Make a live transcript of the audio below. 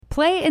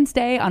play and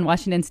stay on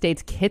Washington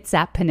State's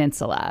Kitsap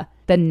Peninsula,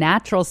 the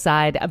natural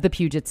side of the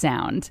Puget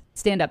Sound.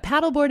 Stand-up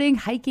paddleboarding,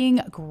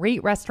 hiking,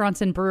 great restaurants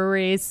and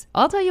breweries.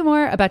 I'll tell you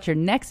more about your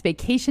next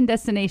vacation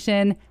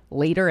destination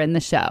later in the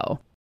show.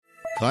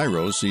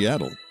 Cairo,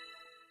 Seattle.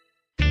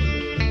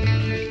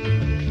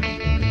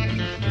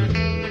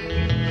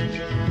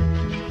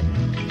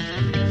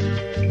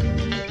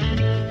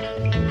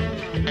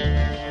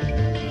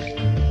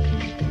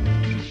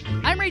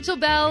 I'm Rachel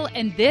Bell,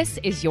 and this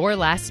is Your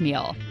Last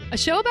Meal, a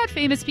show about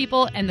famous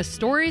people and the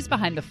stories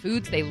behind the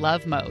foods they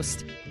love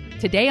most.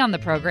 Today on the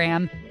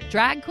program,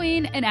 drag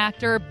queen and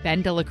actor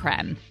Ben de la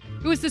Creme,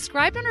 who is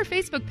described on her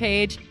Facebook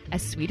page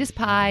as sweet as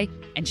pie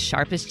and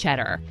sharp as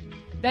cheddar.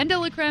 Ben de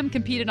la Creme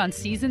competed on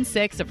season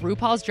 6 of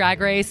RuPaul's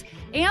Drag Race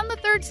and the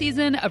 3rd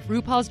season of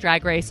RuPaul's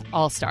Drag Race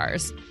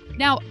All-Stars.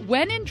 Now,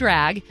 when in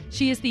drag,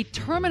 she is the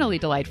terminally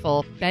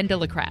delightful Ben de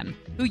la Creme,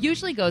 who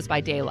usually goes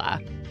by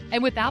Dela.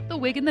 And without the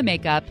wig and the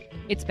makeup,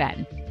 it's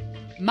Ben.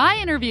 My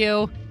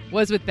interview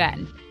was with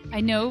Ben. I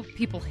know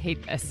people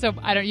hate this, so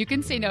you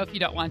can say no if you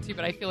don't want to,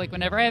 but I feel like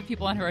whenever I have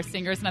people on who are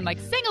singers and I'm like,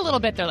 sing a little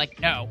bit, they're like,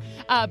 no.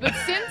 But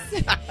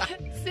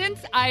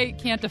since I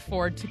can't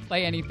afford to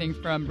play anything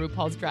from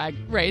RuPaul's Drag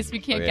Race, we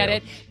can't get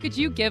it, could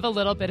you give a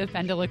little bit of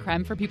Ben de la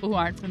Creme for people who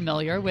aren't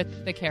familiar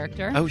with the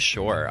character? Oh,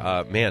 sure.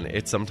 Man,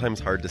 it's sometimes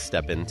hard to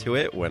step into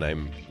it when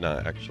I'm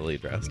not actually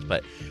dressed,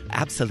 but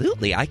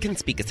absolutely, I can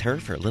speak as her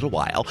for a little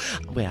while.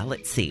 Well,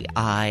 let's see.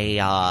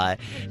 I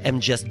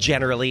am just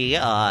generally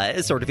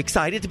sort of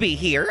excited to be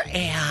here.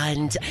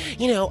 And,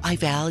 I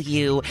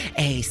value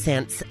a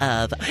sense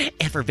of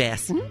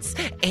effervescence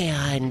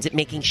and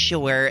making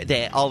sure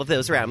that all of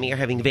those around me are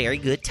having a very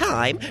good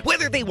time,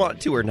 whether they want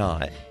to or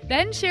not.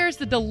 Ben shares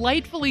the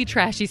delightfully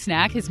trashy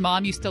snack his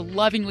mom used to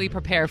lovingly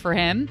prepare for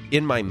him.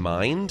 In my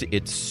mind,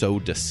 it's so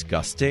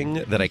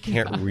disgusting that I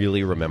can't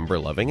really remember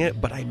loving it,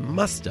 but I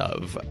must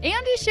have.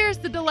 And he shares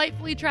the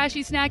delightfully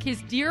trashy snack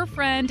his dear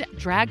friend,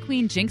 drag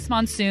queen Jinx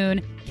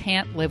Monsoon,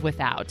 can't live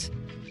without.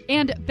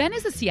 And Ben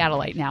is a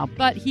Seattleite now,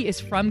 but he is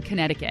from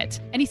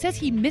Connecticut. And he says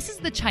he misses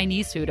the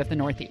Chinese food of the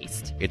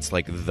Northeast. It's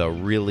like the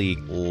really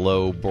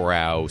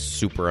lowbrow,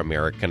 super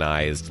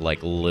Americanized,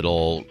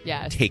 little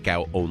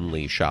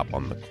takeout-only shop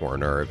on the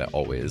corner that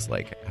always,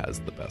 has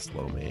the best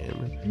lo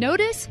mein.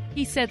 Notice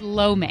he said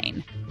lo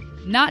mein,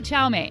 not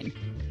chow mein.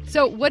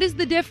 So what is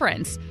the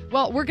difference?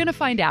 Well, we're going to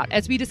find out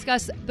as we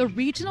discuss the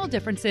regional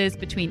differences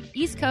between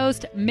East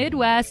Coast,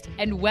 Midwest,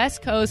 and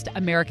West Coast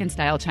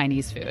American-style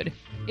Chinese food.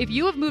 If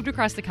you have moved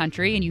across the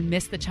country and you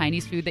miss the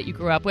Chinese food that you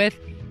grew up with,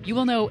 you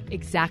will know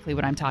exactly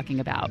what I'm talking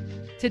about.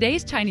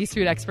 Today's Chinese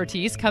food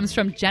expertise comes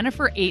from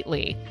Jennifer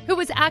Aitley, who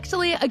was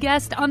actually a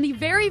guest on the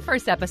very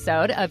first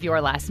episode of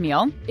Your Last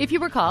Meal. If you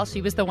recall, she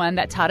was the one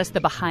that taught us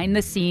the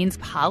behind-the-scenes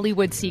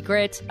Hollywood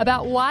secret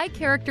about why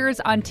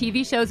characters on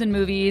TV shows and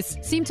movies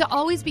seem to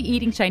always be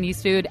eating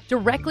Chinese food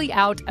directly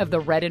out of the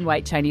red and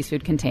white Chinese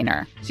food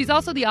container. She's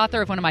also the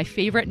author of one of my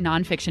favorite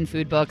nonfiction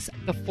food books,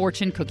 The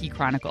Fortune Cookie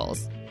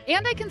Chronicles.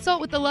 And I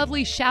consult with the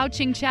lovely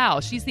Xiaoqing Chow.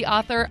 She's the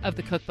author of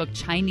the cookbook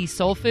Chinese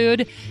Soul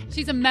Food.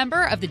 She's a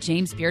member of the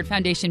James Beard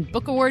Foundation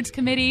Book Awards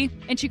Committee,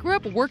 and she grew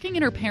up working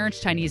in her parents'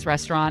 Chinese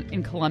restaurant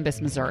in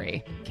Columbus,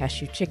 Missouri.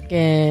 Cashew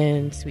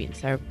chicken, sweet and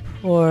sour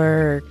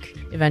pork.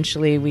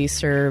 Eventually, we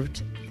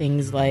served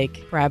things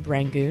like crab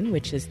rangoon,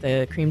 which is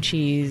the cream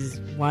cheese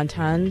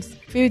wontons.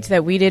 Foods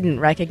that we didn't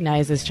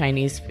recognize as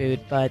Chinese food,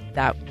 but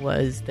that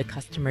was the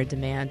customer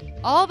demand.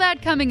 All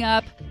that coming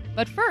up.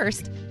 But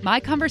first,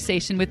 my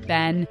conversation with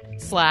Ben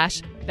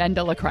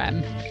de la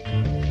Creme.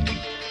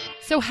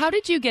 So how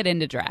did you get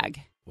into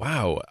drag?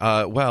 Wow.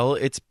 Well,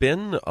 it's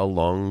been a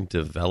long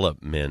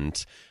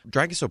development.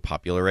 Drag is so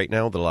popular right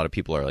now that a lot of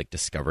people are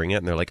discovering it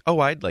and they're like, oh,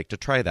 I'd like to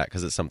try that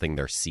because it's something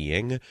they're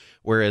seeing.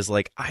 Whereas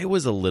I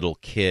was a little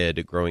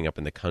kid growing up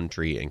in the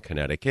country in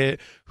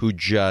Connecticut who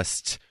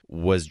just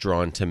was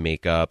drawn to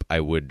makeup. I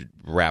would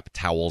wrap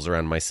towels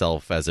around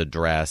myself as a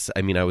dress.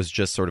 I mean, I was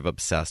just sort of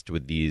obsessed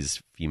with these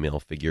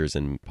female figures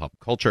in pop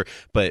culture,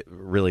 but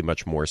really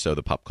much more so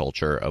the pop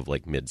culture of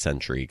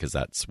mid-century, because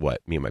that's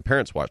what me and my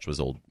parents watched was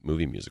old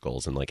movie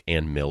musicals, and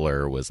Ann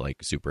Miller was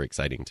super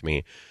exciting to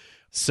me.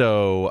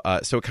 So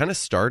it kind of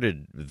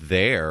started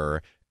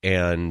there.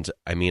 And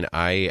I mean,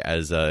 I,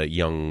 as a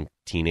young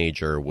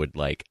teenager, would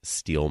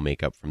steal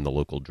makeup from the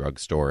local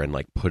drugstore and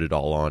put it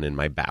all on in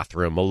my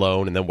bathroom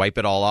alone and then wipe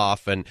it all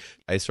off. And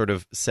I sort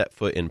of set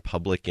foot in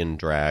public in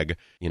drag,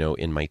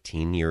 in my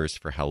teen years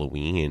for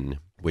Halloween,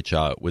 which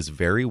was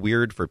very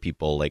weird for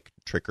people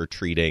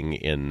trick-or-treating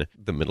in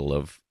the middle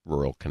of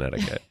rural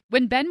Connecticut.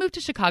 When Ben moved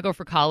to Chicago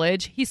for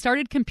college, he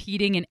started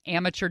competing in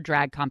amateur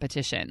drag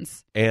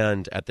competitions.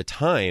 And at the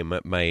time,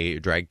 my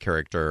drag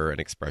character and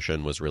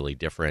expression was really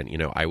different.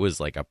 I was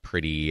a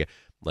pretty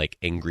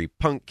angry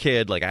punk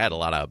kid. I had a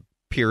lot of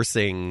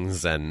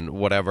piercings and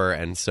whatever.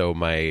 And so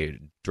my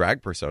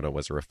drag persona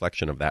was a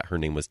reflection of that. Her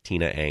name was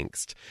Tina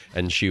Angst.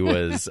 And she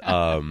was,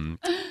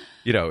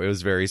 it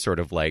was very sort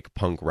of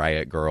punk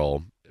riot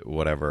girl,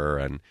 whatever.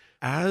 And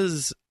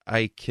as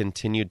I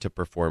continued to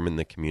perform in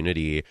the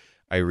community,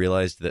 I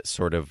realized that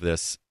sort of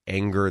this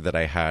anger that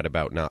I had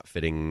about not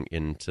fitting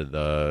into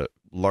the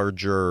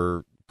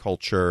larger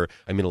culture.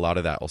 I mean, a lot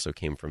of that also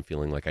came from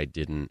feeling like I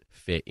didn't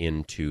fit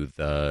into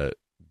the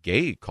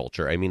gay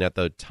culture. I mean, at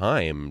the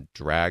time,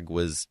 drag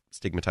was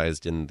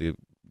stigmatized in the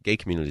gay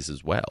communities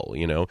as well,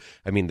 you know?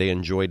 I mean, they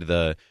enjoyed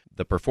the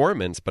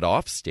performance, but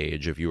off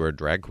stage, if you were a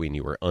drag queen,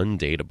 you were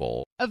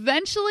undateable.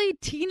 Eventually,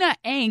 Tina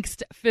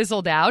Angst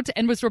fizzled out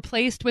and was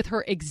replaced with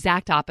her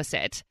exact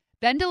opposite.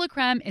 Ben de la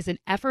Creme is an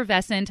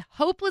effervescent,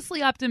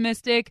 hopelessly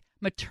optimistic,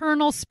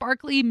 maternal,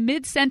 sparkly,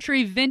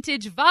 mid-century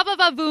vintage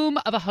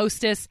va-va-va-voom of a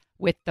hostess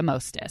with the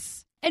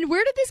mostess. And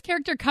where did this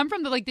character come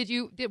from? Like,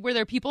 were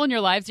there people in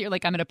your lives that you're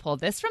like, I'm going to pull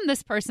this from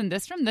this person,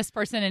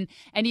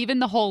 and even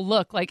the whole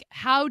look? Like,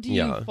 how do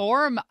you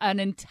form an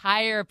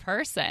entire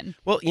person?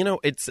 Well, you know,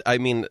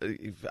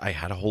 I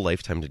had a whole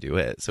lifetime to do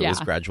it. So it was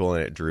gradual,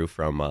 and it drew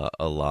from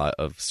a lot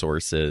of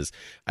sources.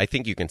 I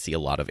think you can see a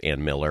lot of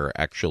Ann Miller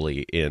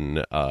actually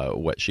in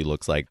what she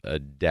looks like, a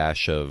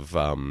dash of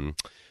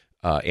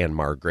Anne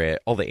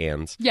Margaret, all the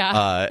Anns.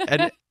 Yeah.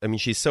 And I mean,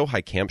 she's so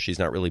high camp, she's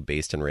not really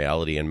based in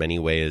reality in many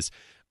ways.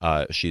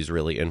 She's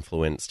really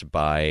influenced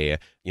by,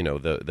 you know,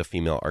 the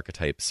female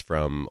archetypes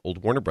from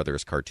old Warner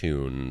Brothers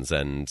cartoons,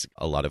 and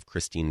a lot of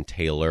Christine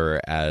Taylor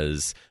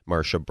as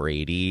Marcia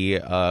Brady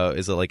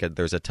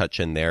there's a touch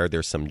in there.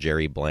 There's some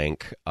Jerry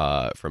Blank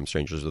from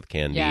Strangers with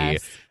Candy.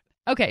 Yes.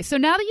 Okay, so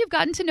now that you've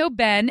gotten to know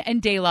Ben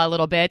and Dela a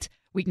little bit,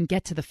 we can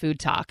get to the food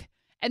talk.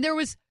 And there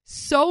was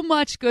so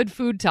much good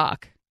food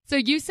talk. So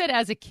you said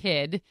as a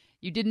kid,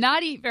 you did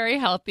not eat very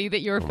healthy,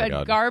 that you were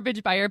fed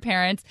garbage by your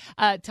parents.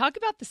 Talk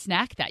about the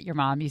snack that your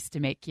mom used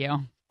to make you.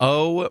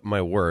 Oh,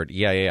 my word.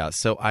 Yeah.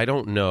 So I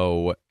don't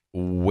know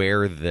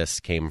where this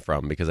came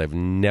from because I've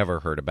never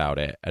heard about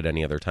it at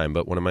any other time.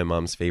 But one of my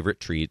mom's favorite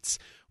treats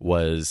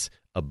was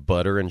a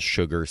butter and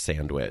sugar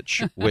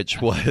sandwich,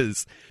 which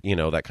was, you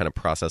know, that kind of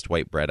processed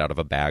white bread out of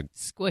a bag.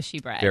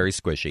 Squishy bread. Very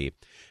squishy.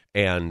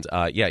 And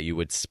you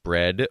would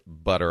spread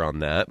butter on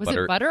that. Was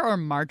it butter or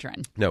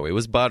margarine? No, it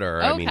was butter.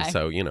 Okay. I mean,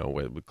 so, you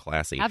know,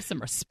 classy. Have some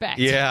respect.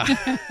 Yeah.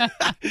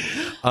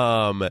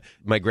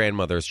 My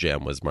grandmother's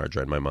jam was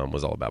margarine. My mom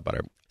was all about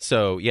butter.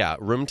 So, yeah,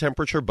 room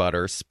temperature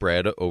butter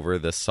spread over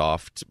the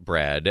soft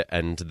bread,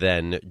 and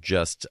then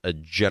just a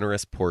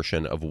generous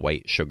portion of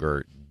white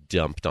sugar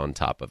dumped on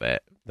top of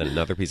it. Then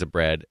another piece of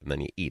bread, and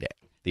then you eat it.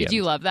 Did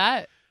you love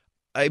that?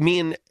 I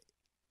mean,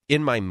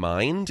 in my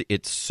mind,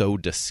 it's so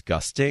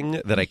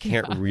disgusting that I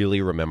can't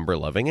really remember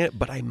loving it,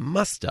 but I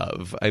must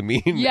have. I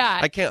mean,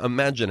 I can't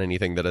imagine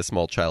anything that a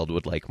small child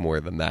would like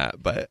more than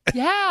that. But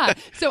yeah.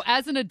 So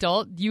as an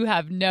adult, you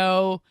have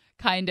no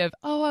kind of,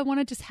 I want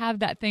to just have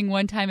that thing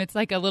one time. It's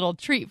like a little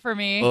treat for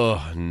me.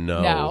 Oh,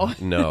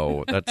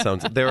 no. That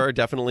sounds, there are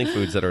definitely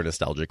foods that are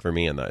nostalgic for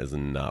me, and that is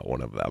not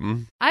one of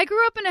them. I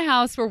grew up in a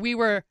house where we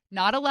were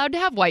not allowed to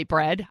have white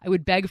bread. I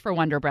would beg for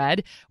Wonder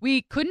Bread.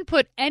 We couldn't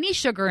put any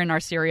sugar in our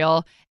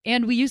cereal,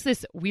 and we used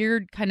this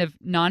weird kind of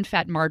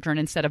non-fat margarine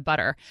instead of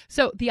butter.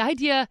 So the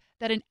idea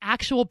that an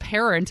actual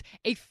parent,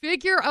 a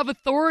figure of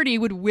authority,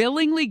 would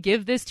willingly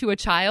give this to a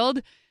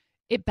child,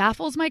 it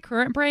baffles my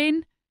current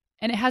brain.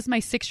 And it has my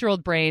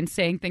 6-year-old brain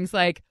saying things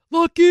like,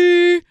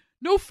 Lucky,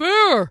 no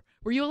fair.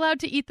 Were you allowed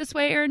to eat this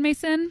way, Aaron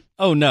Mason?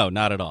 Oh, no,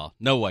 not at all.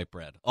 No white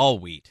bread. All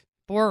wheat.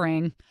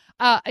 Boring.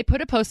 I put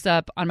a post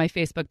up on my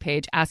Facebook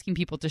page asking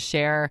people to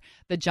share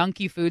the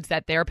junky foods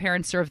that their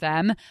parents serve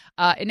them.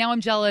 And now I'm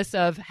jealous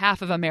of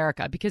half of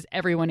America because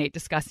everyone ate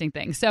disgusting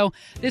things. So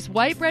this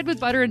white bread with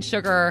butter and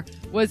sugar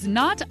was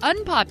not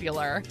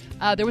unpopular.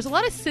 There was a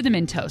lot of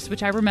cinnamon toast,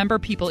 which I remember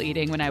people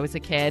eating when I was a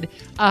kid.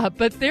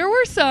 But there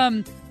were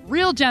some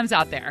real gems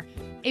out there.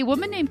 A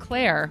woman named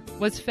Claire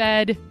was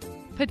fed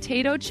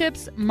potato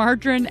chips,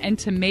 margarine, and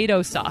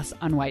tomato sauce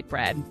on white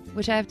bread,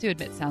 which I have to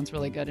admit sounds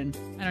really good, and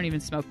I don't even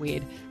smoke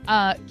weed.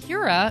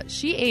 Kira,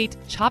 she ate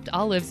chopped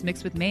olives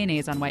mixed with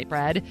mayonnaise on white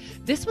bread.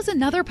 This was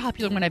another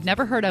popular one I've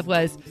never heard of,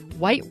 was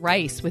white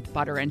rice with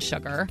butter and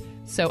sugar.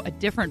 So a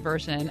different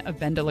version of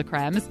Ben de la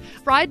Creme's.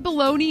 Fried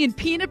bologna and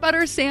peanut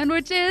butter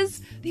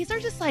sandwiches. These are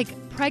just like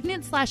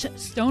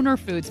pregnant/stoner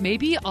foods.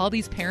 Maybe all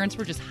these parents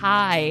were just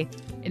high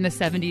in the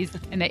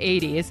 70s and the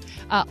 80s.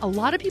 A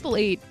lot of people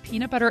ate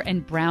peanut butter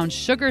and brown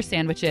sugar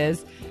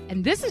sandwiches.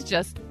 And this is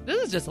just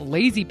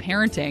lazy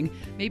parenting.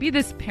 Maybe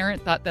this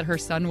parent thought that her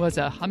son was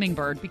a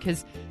hummingbird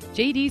because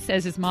JD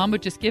says his mom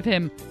would just give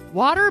him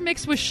water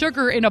mixed with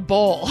sugar in a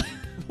bowl.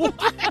 What?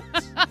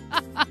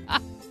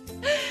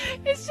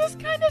 It's just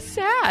kind of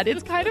sad.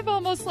 It's kind of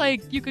almost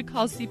like you could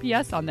call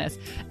CPS on this.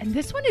 And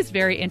this one is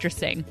very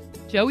interesting.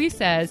 Joey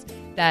says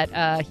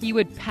that he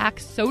would pack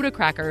soda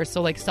crackers,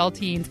 so like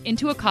saltines,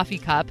 into a coffee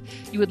cup.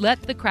 You would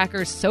let the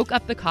crackers soak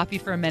up the coffee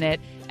for a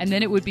minute, and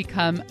then it would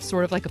become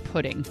sort of like a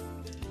pudding.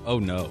 Oh,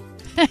 no.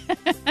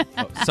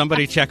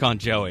 Somebody check on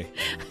Joey.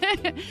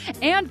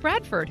 And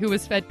Bradford, who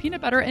was fed peanut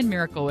butter and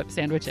Miracle Whip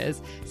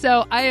sandwiches.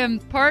 So I am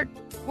part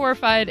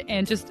horrified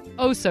and just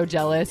so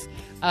jealous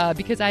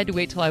because I had to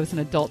wait till I was an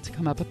adult to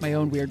come up with my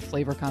own weird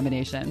flavor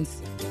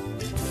combinations.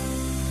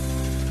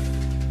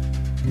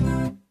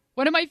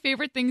 One of my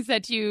favorite things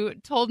that you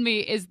told me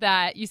is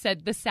that you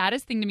said the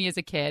saddest thing to me as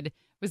a kid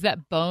was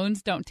that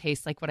bones don't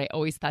taste like what I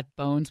always thought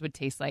bones would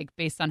taste like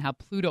based on how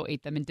Pluto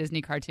ate them in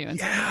Disney cartoons.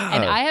 Yeah.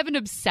 And I have an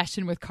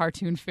obsession with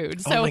cartoon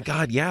food. So oh my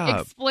God, yeah.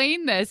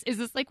 Explain this. Is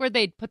this like where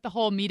they put the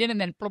whole meat in and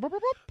then pull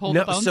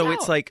the bones so out?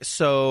 it's like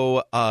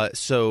so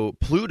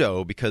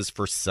Pluto, because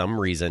for some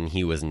reason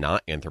he was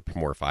not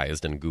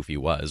anthropomorphized and Goofy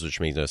was, which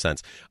makes no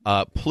sense.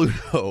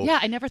 Pluto. Yeah,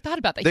 I never thought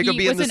about that. They He could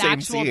be was in the an same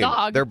actual scene.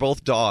 dog. They're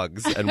both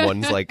dogs, and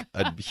one's like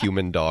a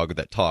human dog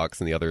that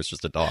talks, and the other is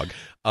just a dog.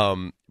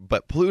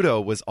 But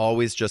Pluto was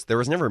always just, there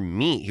was never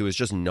meat. He was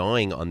just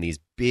gnawing on these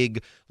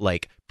big,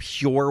 like,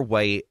 pure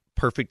white,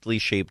 perfectly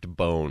shaped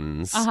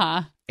bones.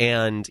 Uh-huh.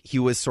 And he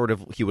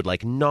would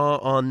like gnaw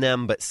on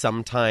them, but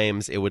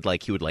sometimes he would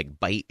like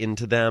bite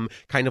into them,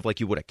 kind of like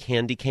you would a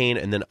candy cane.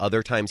 And then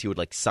other times he would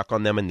like suck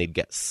on them and they'd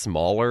get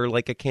smaller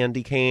like a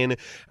candy cane.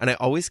 And I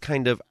always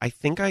I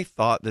think I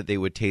thought that they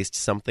would taste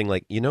something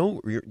like, do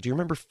you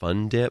remember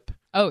Fun Dip?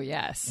 Oh,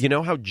 yes. You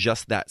know how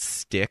just that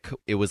stick,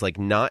 it was like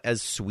not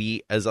as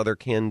sweet as other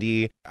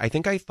candy? I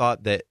think I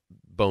thought that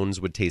bones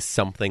would taste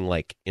something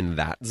like in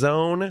that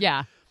zone.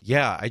 Yeah.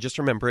 Yeah, I just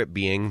remember it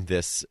being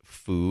this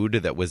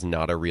food that was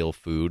not a real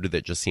food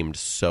that just seemed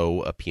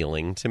so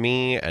appealing to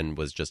me and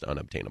was just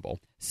unobtainable.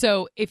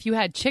 So if you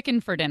had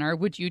chicken for dinner,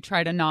 would you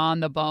try to gnaw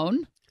on the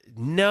bone?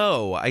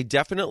 No, I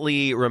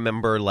definitely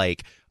remember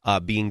like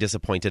being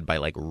disappointed by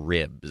like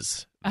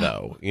ribs,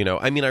 though.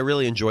 I mean, I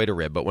really enjoyed a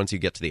rib, but once you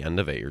get to the end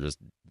of it, you're just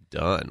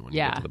done when you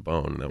get to the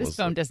bone. This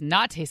bone does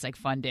not taste like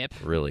Fun Dip.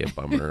 Really a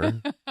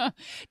bummer.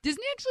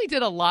 Disney actually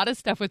did a lot of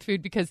stuff with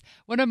food because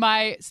one of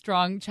my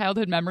strong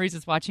childhood memories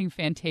is watching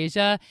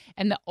Fantasia,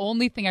 and the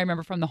only thing I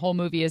remember from the whole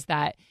movie is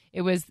that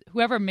it was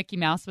whoever Mickey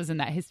Mouse was in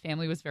that his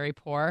family was very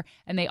poor,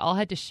 and they all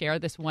had to share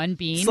this one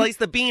bean. Slice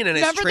the bean, and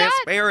remember it's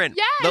transparent.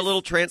 That? Yes. The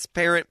little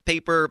transparent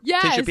paper,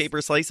 tissue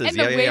paper slices. And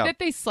the way that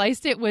they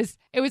sliced it was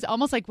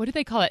almost like, what do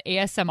they call it?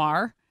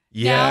 ASMR?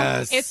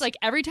 Yes. Now, it's like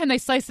every time they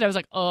sliced it, I was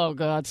like, oh,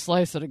 God,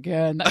 slice it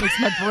again. That makes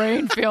my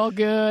brain feel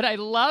good. I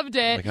loved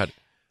it. Oh, my God.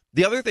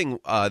 The other thing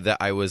that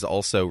I was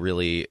also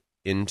really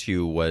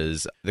into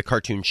was the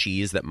cartoon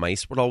cheese that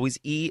mice would always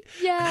eat.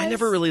 Yes. And I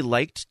never really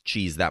liked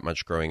cheese that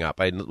much growing up.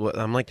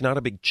 I'm like not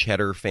a big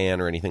cheddar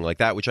fan or anything like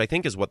that, which I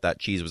think is what that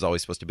cheese was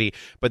always supposed to be.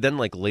 But then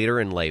like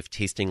later in life,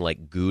 tasting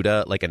like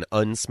Gouda, like an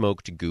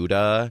unsmoked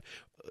Gouda,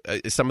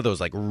 some of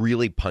those like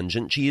really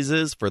pungent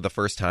cheeses for the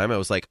first time, I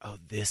was like, oh,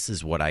 this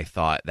is what I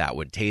thought that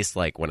would taste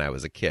like when I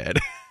was a kid.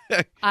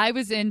 I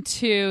was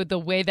into the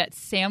way that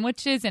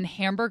sandwiches and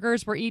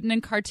hamburgers were eaten in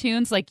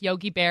cartoons, like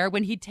Yogi Bear.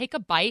 When he'd take a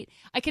bite,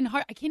 I can't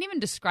even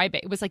describe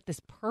it. It was like this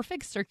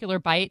perfect circular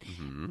bite.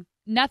 Mm-hmm.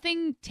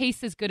 Nothing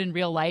tastes as good in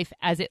real life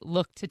as it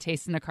looked to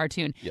taste in the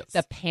cartoon. Yes.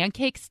 The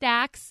pancake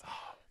stacks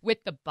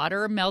with the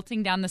butter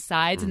melting down the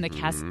sides and the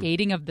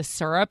cascading of the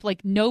syrup,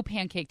 like no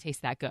pancake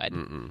tastes that good.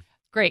 Mm-mm.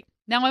 Great.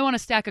 Now I want a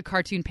stack of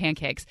cartoon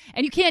pancakes.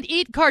 And you can't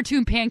eat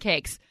cartoon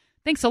pancakes.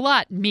 Thanks a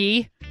lot,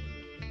 me.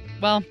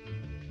 Well,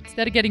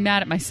 instead of getting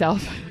mad at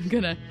myself, I'm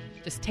going to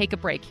just take a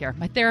break here.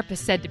 My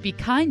therapist said to be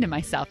kind to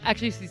myself.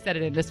 Actually, she said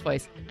it in this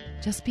voice.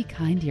 Just be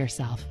kind to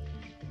yourself.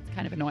 It's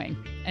kind of annoying.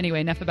 Anyway,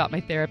 enough about my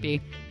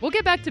therapy. We'll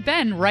get back to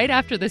Ben right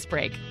after this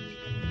break.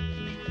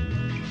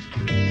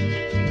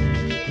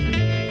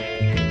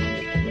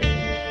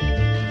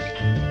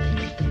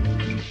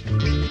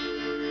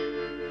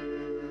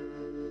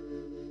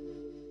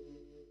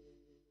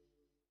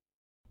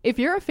 If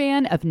you're a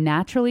fan of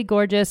naturally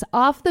gorgeous,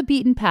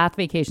 off-the-beaten-path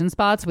vacation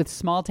spots with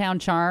small-town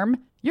charm,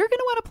 you're going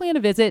to want to plan a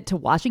visit to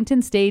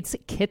Washington State's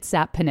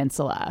Kitsap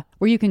Peninsula,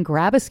 where you can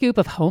grab a scoop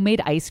of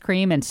homemade ice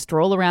cream and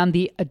stroll around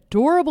the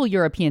adorable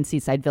European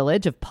seaside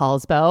village of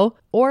Paulsbo,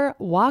 or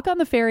walk on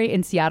the ferry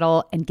in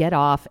Seattle and get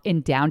off in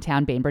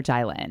downtown Bainbridge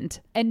Island.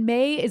 And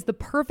May is the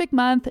perfect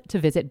month to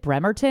visit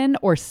Bremerton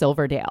or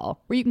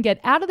Silverdale, where you can get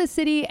out of the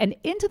city and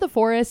into the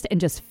forest in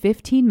just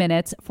 15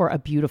 minutes for a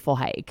beautiful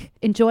hike.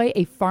 Enjoy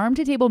a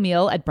farm-to-table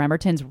meal at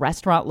Bremerton's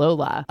Restaurant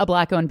Lola, a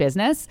Black-owned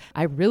business.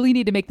 I really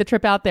need to make the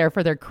trip out there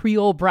for their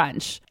Creole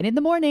brunch. And in the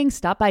morning,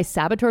 stop by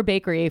Saboteur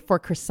Bakery for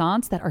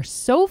croissants that are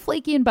so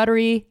flaky and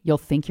buttery, you'll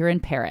think you're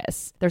in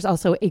Paris. There's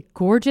also a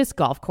gorgeous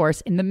golf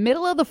course in the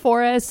middle of the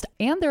forest,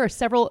 and there are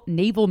several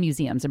naval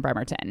museums in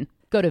Bremerton.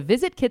 Go to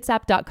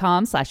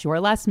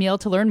visitkitsap.com/yourlastmeal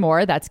to learn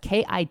more. That's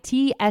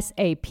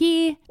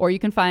KITSAP. Or you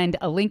can find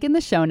a link in the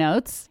show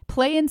notes.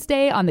 Play and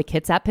stay on the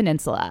Kitsap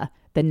Peninsula,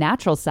 the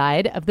natural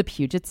side of the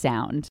Puget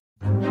Sound.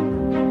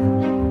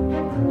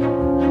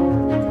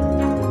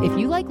 If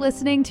you like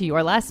listening to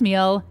Your Last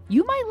Meal,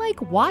 you might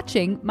like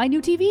watching my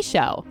new TV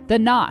show, The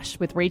Nosh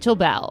with Rachel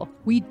Bell.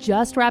 We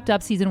just wrapped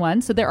up season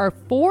 1, so there are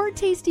 4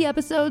 tasty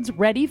episodes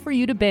ready for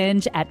you to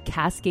binge at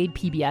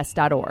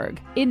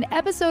CascadePBS.org. In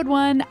episode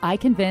 1, I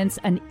convince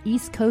an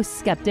East Coast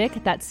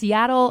skeptic that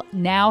Seattle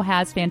now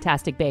has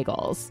fantastic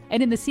bagels.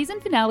 And in the season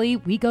finale,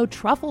 we go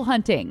truffle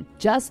hunting,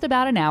 just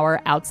about an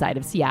hour outside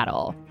of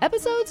Seattle.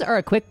 Episodes are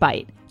a quick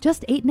bite.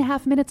 just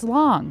 8.5 minutes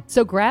long.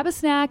 So grab a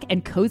snack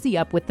and cozy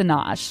up with the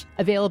Nosh.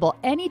 Available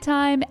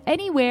anytime,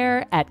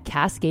 anywhere at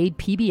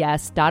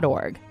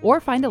CascadePBS.org or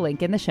find a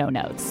link in the show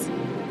notes.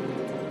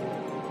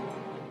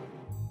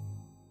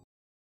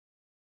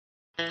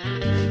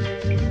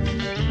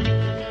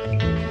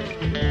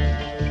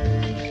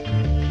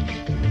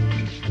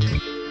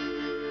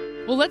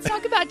 Well, let's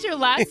talk about your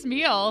last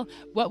meal.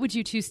 What would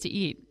you choose to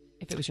eat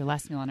if it was your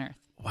last meal on Earth?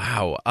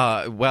 Wow.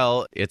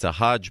 Well, it's a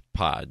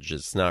hodgepodge.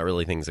 It's not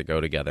really things that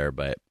go together,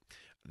 but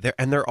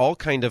they're all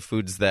kind of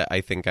foods that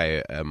I think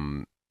I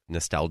am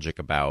nostalgic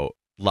about.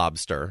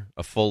 Lobster,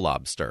 a full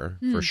lobster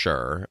for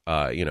sure.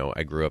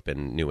 I grew up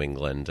in New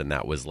England, and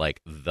that was like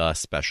the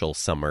special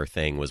summer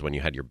thing was when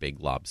you had your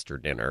big lobster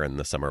dinner in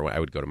the summer. I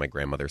would go to my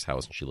grandmother's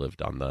house, and she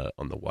lived on the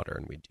water,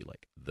 and we'd do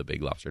like the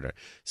big lobster dinner.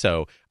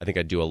 So I think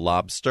I'd do a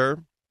lobster,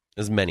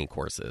 as many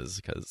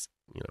courses, because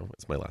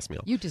it's my last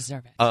meal. You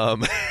deserve it.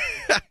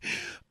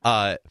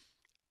 I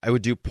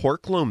would do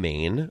pork lo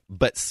mein,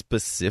 but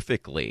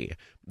specifically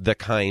the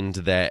kind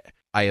that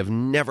I have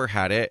never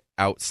had it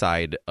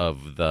outside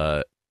of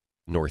the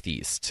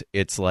Northeast.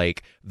 It's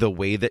like the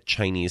way that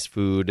Chinese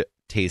food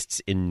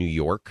tastes in New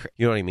York.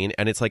 You know what I mean?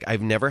 And it's like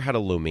I've never had a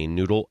lo mein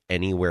noodle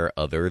anywhere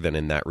other than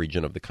in that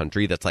region of the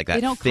country. That's like that.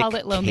 They don't thick, call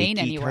it lo mein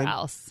cakey anywhere kind.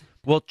 else.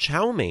 Well,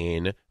 chow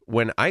mein,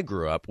 when I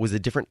grew up, was a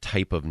different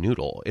type of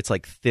noodle. It's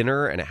like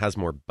thinner and it has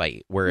more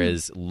bite,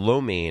 whereas lo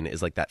mein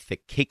is like that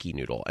thick, cakey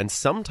noodle. And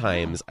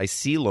sometimes I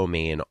see lo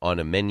mein on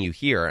a menu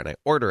here and I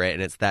order it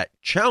and it's that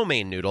chow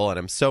mein noodle and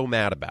I'm so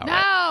mad about it.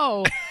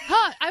 No!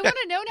 Huh, I want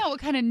to know now what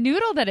kind of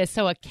noodle that is.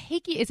 So a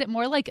cakey, is it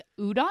more like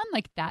udon,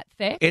 like that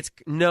thick? It's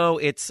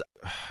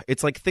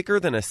like thicker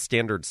than a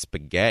standard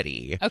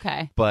spaghetti.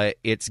 Okay. But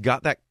it's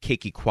got that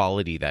cakey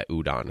quality that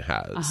udon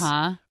has.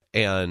 Uh-huh.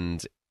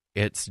 And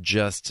it's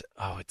just,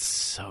 it's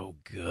so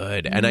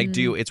good. And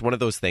it's one of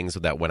those things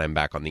that when I'm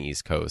back on the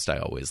East Coast, I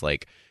always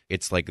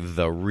it's like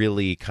the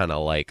really kind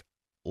of like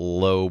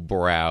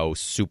lowbrow,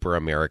 super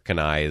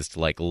Americanized,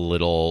 like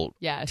little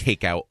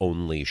takeout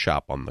only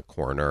shop on the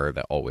corner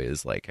that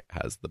always like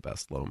has the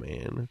best lo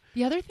mein.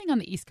 The other thing on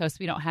the East Coast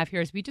we don't have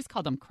here is we just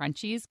called them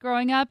crunchies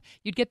growing up.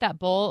 You'd get that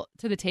bowl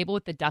to the table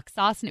with the duck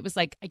sauce, and it was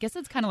like, I guess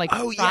it's kind of like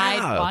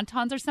fried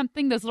wontons or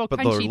something. Those little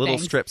crunchy things. Little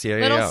strips,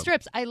 little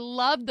strips. I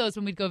loved those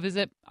when we'd go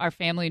visit our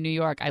family in New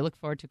York. I look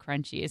forward to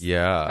crunchies.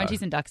 Yeah.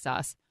 Crunchies and duck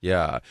sauce.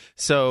 Yeah.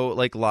 So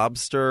like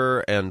lobster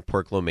and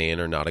pork lo mein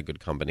are not a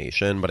good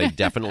combination, but I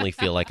definitely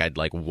feel like I'd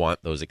like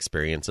want those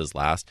experiences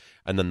last.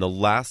 And then the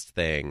last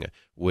thing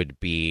would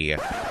be... And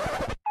now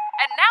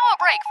a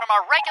break from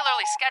our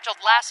regularly scheduled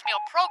last meal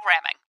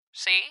programming.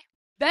 See?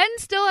 Ben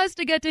still has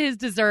to get to his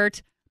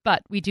dessert,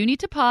 but we do need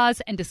to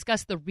pause and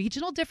discuss the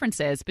regional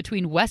differences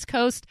between West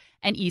Coast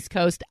and East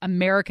Coast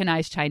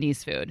Americanized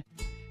Chinese food.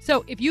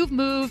 So if you've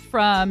moved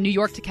from New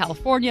York to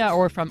California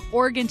or from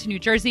Oregon to New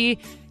Jersey,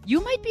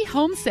 you might be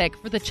homesick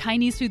for the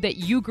Chinese food that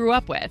you grew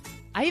up with.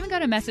 I even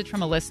got a message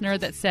from a listener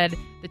that said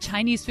the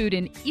Chinese food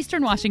in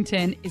Eastern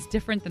Washington is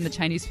different than the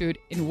Chinese food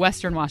in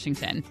Western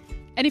Washington.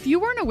 And if you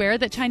weren't aware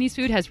that Chinese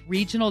food has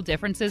regional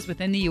differences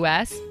within the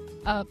U.S.,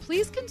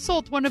 please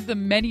consult one of the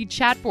many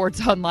chat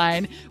boards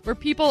online where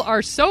people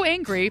are so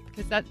angry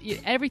because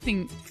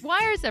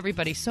why is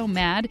everybody so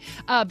mad?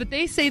 But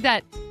they say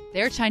that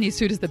their Chinese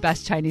food is the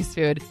best Chinese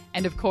food.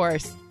 And of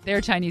course,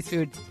 their Chinese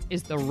food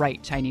is the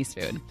right Chinese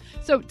food.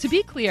 So to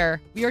be clear,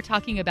 we are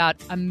talking about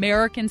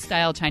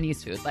American-style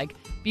Chinese food, like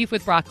beef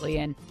with broccoli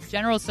and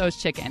General Tso's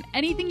chicken,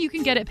 anything you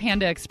can get at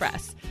Panda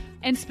Express.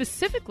 And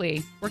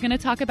specifically, we're going to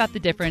talk about the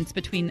difference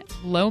between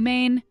lo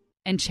mein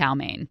and chow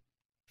mein.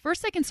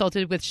 First, I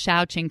consulted with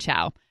Xiaoqing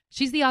Chow.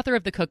 She's the author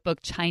of the cookbook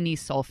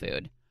Chinese Soul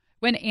Food.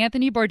 When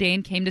Anthony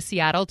Bourdain came to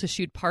Seattle to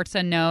shoot Parts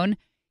Unknown,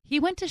 he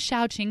went to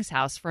Xiaoqing's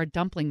house for a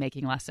dumpling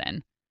making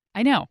lesson.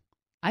 I know.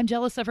 I'm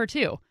jealous of her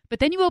too. But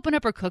then you open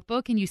up her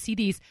cookbook and you see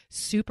these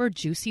super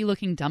juicy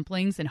looking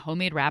dumplings and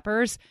homemade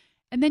wrappers.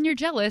 And then you're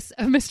jealous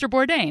of Mr.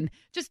 Bourdain.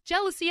 Just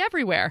jealousy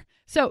everywhere.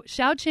 So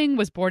Xiaoqing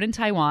was born in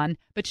Taiwan,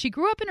 but she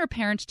grew up in her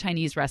parents'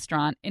 Chinese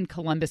restaurant in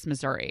Columbus,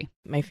 Missouri.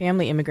 My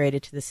family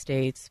immigrated to the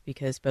States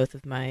because both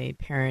of my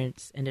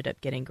parents ended up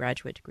getting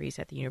graduate degrees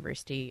at the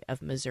University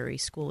of Missouri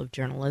School of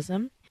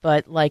Journalism.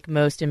 But like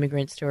most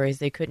immigrant stories,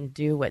 they couldn't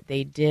do what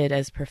they did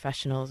as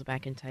professionals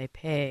back in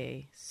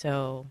Taipei.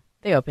 So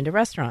they opened a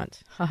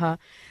restaurant.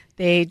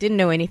 They didn't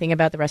know anything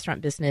about the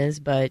restaurant business,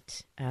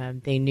 but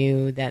they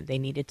knew that they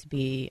needed to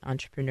be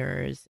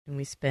entrepreneurs. And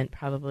we spent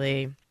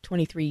probably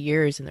 23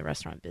 years in the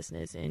restaurant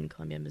business in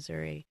Columbia,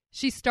 Missouri.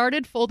 She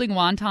started folding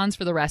wontons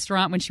for the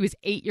restaurant when she was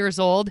 8 years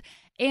old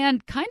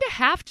and kind of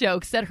half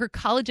jokes that her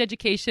college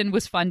education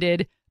was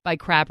funded by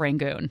Crab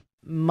Rangoon.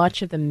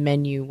 Much of the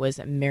menu was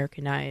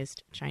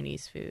Americanized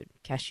Chinese food.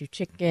 Cashew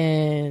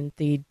chicken,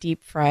 the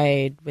deep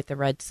fried with the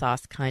red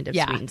sauce kind of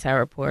sweet and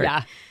sour pork,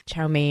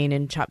 chow mein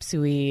and chop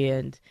suey.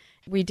 And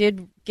we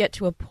did get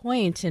to a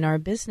point in our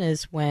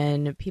business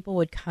when people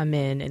would come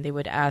in and they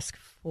would ask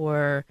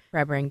for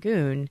Crab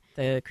Rangoon,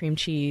 the cream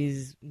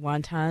cheese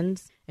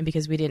wontons. And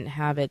because we didn't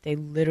have it, they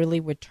literally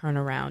would turn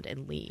around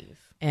and leave.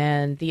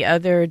 And the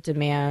other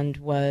demand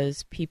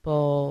was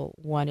people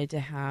wanted to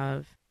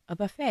have a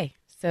buffet.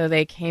 So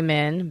they came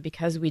in,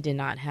 because we did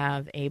not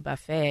have a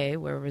buffet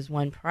where it was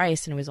one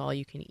price and it was all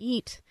you can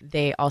eat,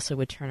 they also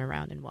would turn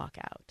around and walk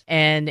out.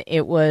 And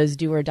it was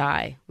do or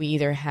die. We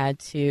either had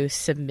to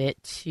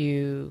submit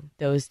to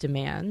those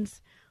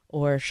demands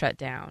or shut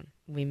down.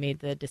 We made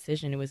the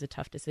decision. It was a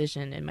tough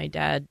decision. And my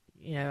dad,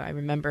 I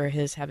remember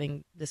his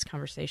having this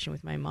conversation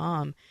with my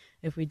mom.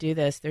 If we do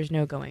this, there's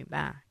no going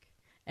back.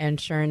 And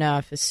sure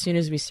enough, as soon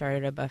as we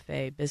started a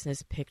buffet,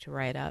 business picked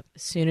right up.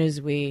 As soon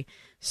as we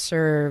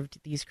served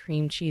these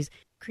cream cheese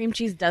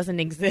doesn't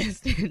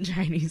exist in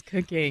Chinese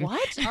cooking.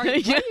 What do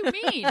you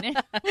mean?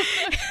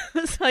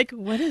 It's like,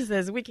 what is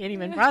this? We can't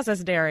even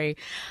process dairy.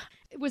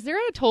 Was there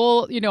a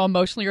toll,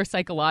 emotionally or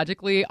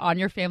psychologically on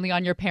your family,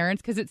 on your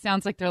parents? Because it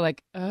sounds like they're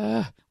like,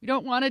 ugh, we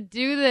don't want to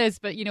do this.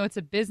 But, it's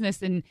a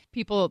business, and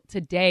people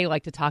today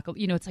like to talk,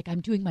 it's like,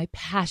 I'm doing my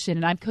passion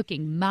and I'm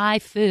cooking my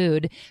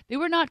food. They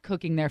were not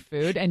cooking their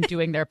food and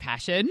doing their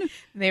passion.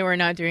 They were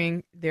not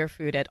doing their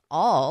food at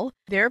all.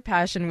 Their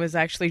passion was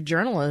actually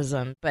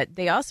journalism. But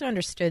they also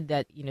understood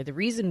that, the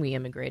reason we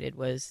immigrated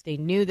was they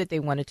knew that they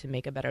wanted to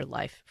make a better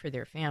life for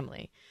their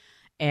family.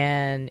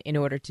 And in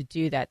order to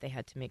do that, they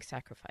had to make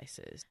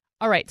sacrifices.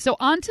 All right, so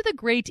on to the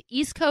great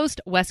East Coast,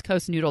 West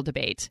Coast noodle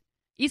debate.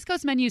 East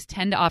Coast menus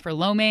tend to offer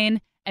lo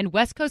mein, and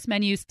West Coast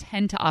menus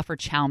tend to offer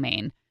chow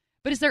mein.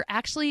 But is there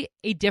actually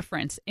a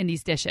difference in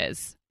these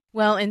dishes?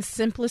 Well, in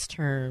simplest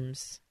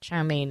terms,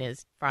 chow mein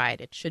is fried.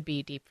 It should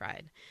be deep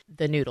fried.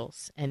 The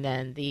noodles, and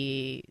then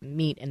the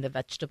meat and the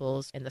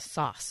vegetables and the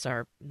sauce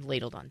are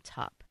ladled on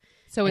top.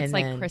 So it's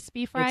like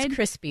crispy fried? It's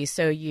crispy.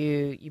 So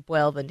you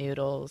boil the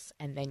noodles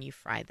and then you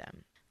fry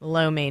them.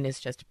 Lo mein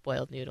is just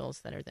boiled noodles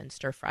that are then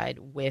stir-fried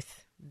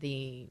with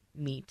the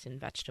meat and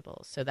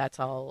vegetables. So that's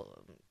all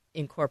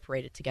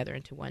incorporated together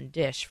into one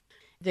dish.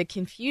 The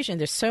confusion,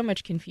 there's so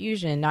much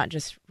confusion, not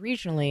just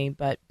regionally,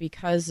 but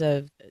because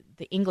of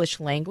the English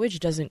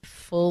language doesn't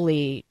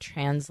fully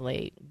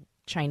translate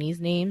Chinese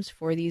names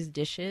for these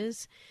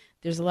dishes.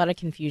 There's a lot of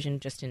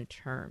confusion just in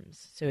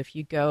terms. So if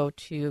you go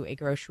to a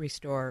grocery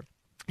store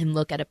and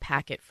look at a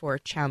packet for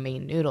chow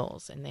mein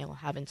noodles, and they'll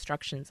have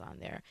instructions on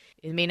there,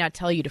 it may not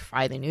tell you to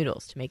fry the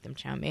noodles to make them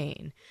chow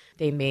mein.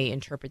 They may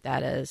interpret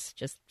that as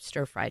just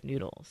stir-fried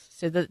noodles.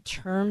 So the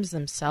terms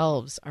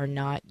themselves are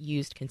not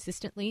used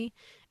consistently,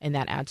 and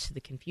that adds to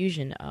the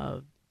confusion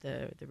of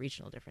the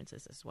regional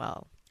differences as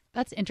well.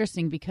 That's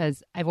interesting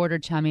because I've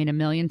ordered chow mein a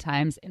million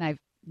times, and I've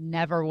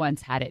never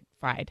once had it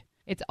fried.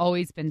 It's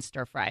always been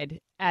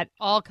stir-fried at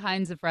all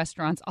kinds of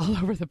restaurants all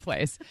over the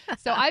place.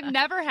 So I've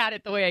never had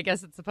it the way I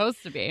guess it's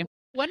supposed to be.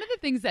 One of the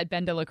things that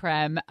Ben de la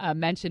Creme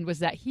mentioned was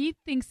that he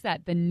thinks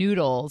that the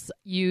noodles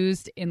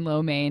used in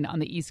lo mein on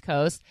the East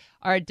Coast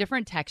are a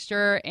different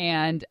texture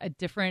and a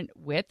different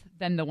width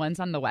than the ones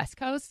on the West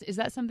Coast. Is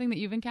that something that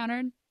you've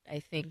encountered? I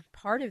think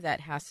part of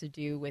that has to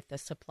do with the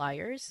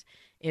suppliers.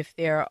 If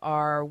there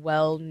are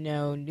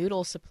well-known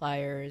noodle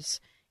suppliers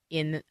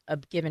in a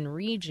given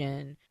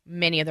region,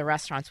 many of the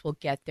restaurants will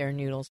get their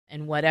noodles,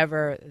 and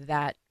whatever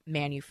that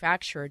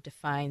manufacturer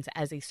defines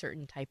as a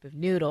certain type of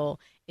noodle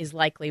is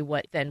likely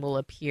what then will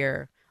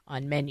appear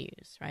on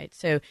menus, right?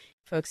 So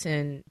folks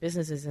in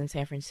businesses in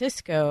San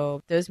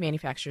Francisco, those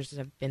manufacturers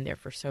have been there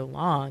for so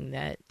long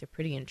that they're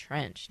pretty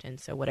entrenched, and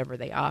so whatever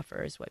they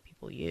offer is what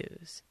people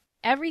use.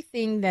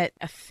 Everything that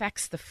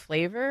affects the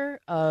flavor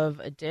of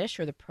a dish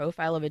or the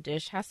profile of a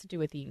dish has to do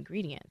with the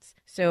ingredients.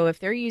 So if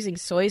they're using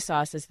soy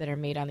sauces that are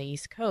made on the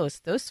East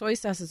Coast, those soy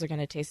sauces are going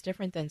to taste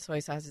different than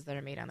soy sauces that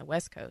are made on the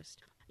West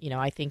Coast.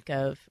 I think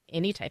of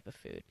any type of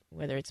food,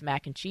 whether it's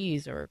mac and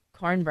cheese or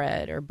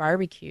cornbread or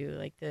barbecue,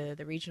 like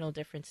the regional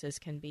differences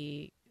can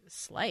be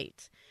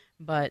slight,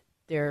 but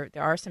there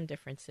are some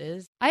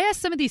differences. I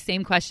asked some of these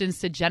same questions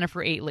to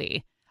Jennifer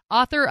Aitley,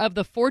 author of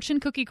the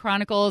Fortune Cookie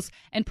Chronicles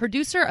and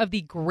producer of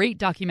the great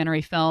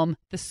documentary film,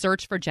 The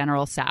Search for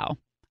General Tso.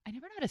 I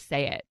never know how to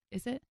say it.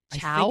 Is it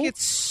Chow? I think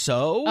it's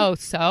So. Oh,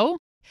 So?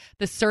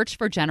 The Search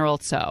for General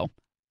Tso.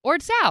 Or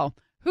Tso.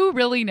 Who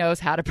really knows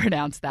how to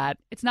pronounce that?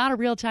 It's not a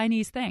real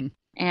Chinese thing.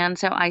 And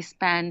so I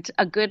spent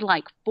a good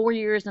 4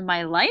 years of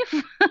my life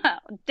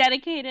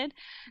dedicated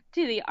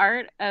to the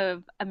art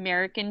of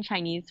American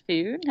Chinese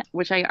food,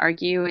 which I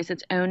argue is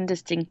its own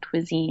distinct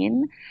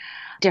cuisine,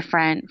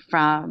 different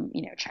from,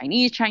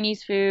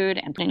 Chinese food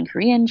and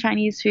Korean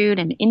Chinese food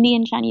and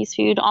Indian Chinese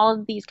food. All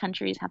of these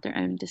countries have their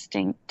own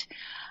distinct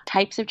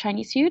types of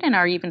Chinese food and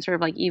are even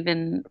sort of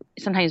even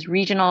sometimes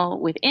regional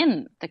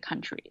within the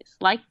countries,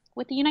 like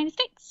with the United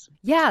States.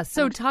 Yeah.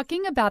 So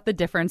talking about the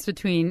difference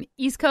between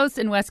East Coast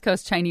and West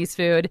Coast Chinese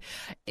food,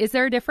 is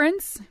there a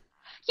difference?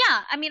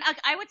 Yeah. I mean,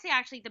 I would say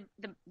actually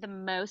the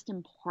most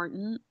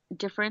important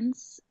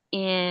difference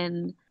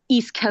in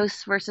East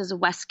Coast versus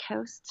West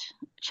Coast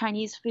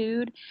Chinese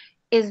food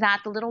is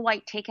that the little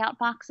white takeout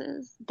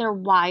boxes, their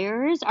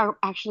wires are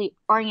actually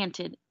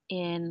oriented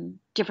in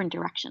different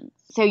directions.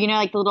 So,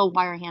 the little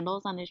wire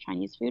handles on this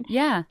Chinese food?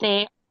 Yeah.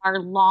 They are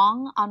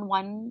long on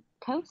one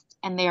coast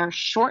and they are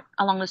short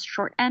along the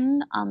short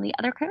end on the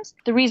other coast.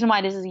 The reason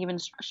why this is even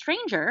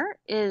stranger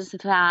is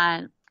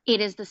that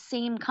it is the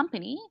same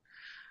company,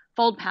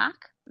 Foldpack,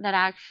 that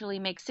actually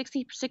makes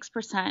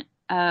 66%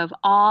 of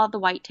all the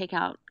white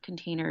takeout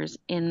containers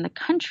in the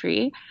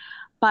country,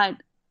 but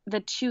the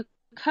two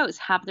coasts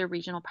have their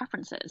regional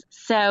preferences.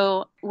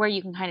 So where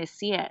you can kind of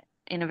see it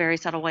in a very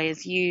subtle way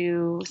is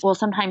you will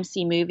sometimes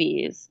see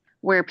movies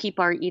where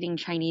people are eating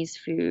Chinese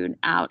food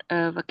out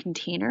of a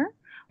container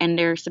and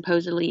they're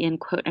supposedly in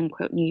quote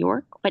unquote New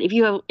York. But if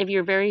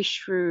you're very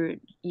shrewd,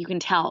 you can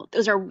tell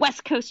those are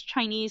West Coast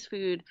Chinese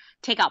food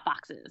takeout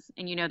boxes,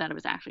 and you know that it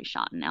was actually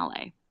shot in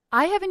LA.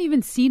 I haven't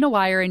even seen a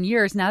wire in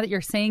years. Now that you're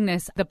saying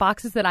this, the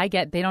boxes that I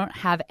get, they don't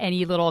have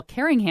any little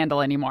carrying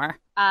handle anymore.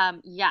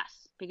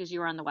 Yes, because you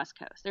were on the West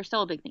Coast. They're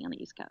still a big thing on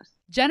the East Coast.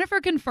 Jennifer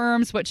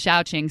confirms what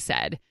Xiaoqing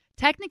said.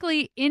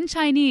 Technically, in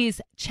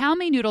Chinese, chow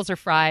mein noodles are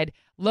fried,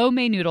 lo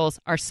mein noodles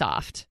are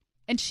soft.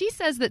 And she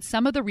says that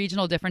some of the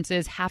regional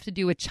differences have to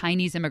do with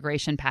Chinese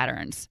immigration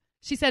patterns.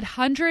 She said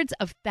hundreds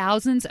of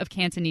thousands of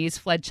Cantonese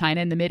fled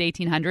China in the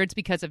mid-1800s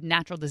because of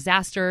natural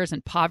disasters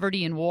and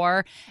poverty and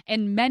war,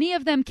 and many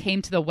of them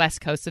came to the west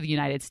coast of the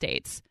United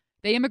States.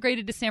 They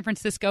immigrated to San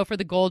Francisco for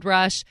the gold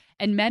rush,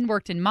 and men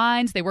worked in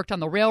mines, they worked on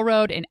the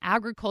railroad, in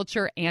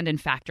agriculture, and in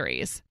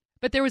factories.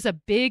 But there was a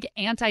big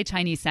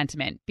anti-Chinese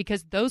sentiment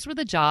because those were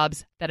the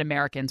jobs that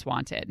Americans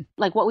wanted.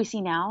 Like what we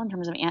see now in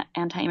terms of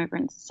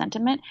anti-immigrant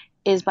sentiment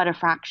is but a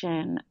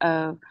fraction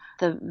of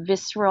the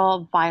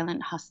visceral,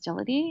 violent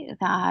hostility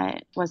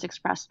that was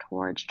expressed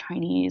towards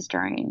Chinese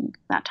during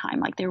that time.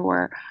 Like there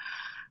were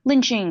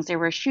lynchings, there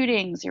were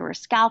shootings, there were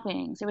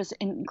scalpings. It was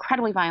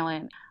incredibly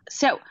violent.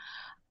 So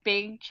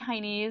big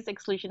Chinese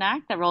Exclusion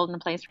Act that rolled into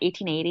place from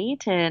 1880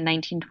 to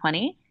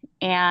 1920.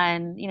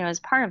 And, as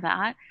part of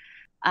that,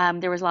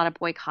 there was a lot of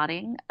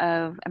boycotting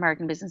of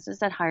American businesses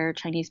that hired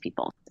Chinese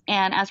people.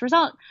 And as a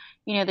result,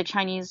 the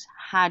Chinese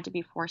had to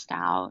be forced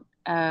out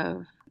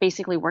of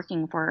basically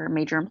working for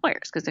major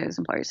employers because those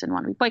employers didn't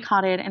want to be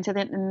boycotted. And so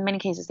then in many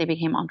cases, they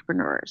became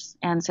entrepreneurs.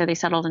 And so they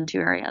settled in two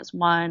areas.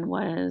 One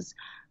was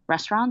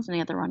restaurants and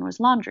the other one was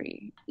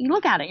laundry. You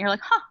look at it and you're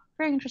like,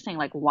 very interesting.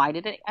 Like, why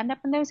did it end up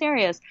in those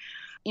areas?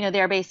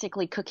 They're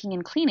basically cooking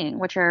and cleaning,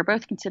 which are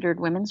both considered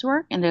women's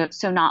work, and they're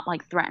so not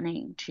like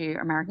threatening to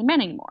American men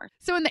anymore.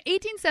 So in the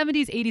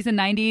 1870s, 80s, and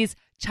 90s,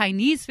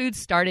 Chinese food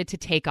started to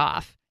take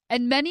off.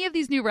 And many of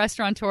these new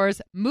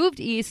restaurateurs moved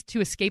east to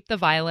escape the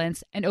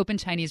violence and open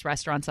Chinese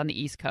restaurants on the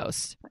East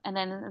Coast. And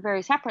then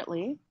very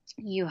separately,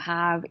 you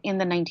have in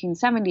the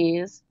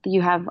 1970s,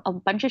 you have a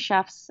bunch of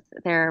chefs.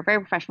 They're very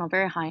professional,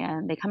 very high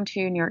end. They come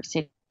to New York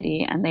City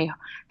and they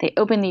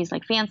open these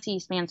like fancy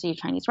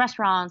Chinese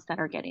restaurants that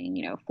are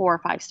getting, 4 or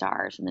 5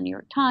 stars in the New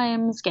York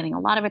Times, getting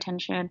a lot of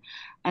attention.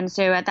 And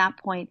so at that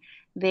point,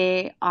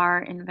 they are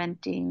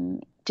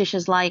inventing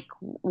dishes like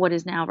what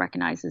is now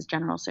recognized as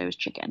General Tso's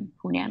chicken,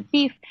 Hunan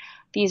beef.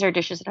 These are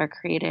dishes that are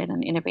created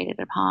and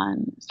innovated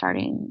upon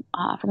starting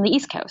from the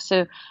East Coast.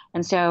 So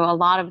a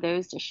lot of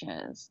those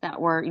dishes that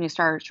were,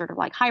 started sort of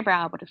like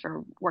highbrow, but have sort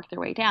of worked their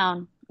way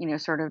down,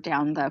 sort of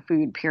down the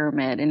food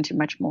pyramid into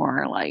much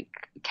more like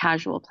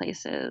casual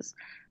places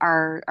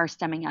are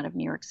stemming out of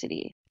New York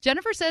City.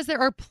 Jennifer says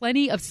there are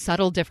plenty of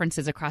subtle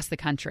differences across the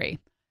country.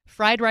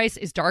 Fried rice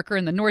is darker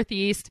in the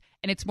Northeast,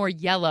 and it's more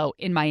yellow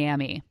in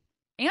Miami.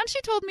 And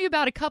she told me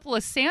about a couple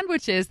of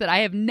sandwiches that I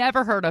have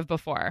never heard of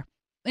before.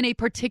 In a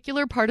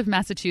particular part of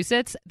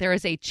Massachusetts, there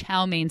is a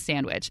chow mein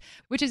sandwich,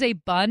 which is a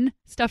bun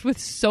stuffed with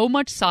so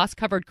much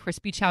sauce-covered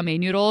crispy chow mein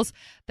noodles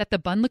that the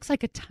bun looks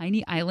like a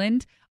tiny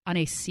island on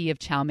a sea of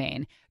chow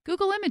mein.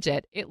 Google image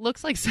it. It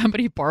looks like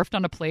somebody barfed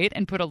on a plate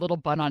and put a little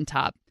bun on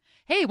top.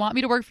 Hey, want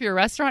me to work for your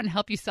restaurant and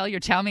help you sell your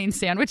chow mein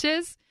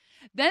sandwiches?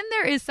 Then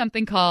there is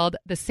something called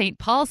the St.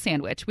 Paul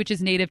sandwich, which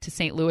is native to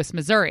St. Louis,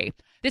 Missouri.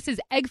 This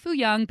is egg foo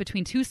young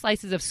between 2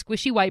 slices of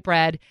squishy white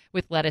bread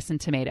with lettuce and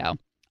tomato.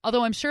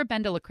 Although I'm sure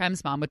Ben de la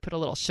Creme's mom would put a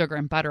little sugar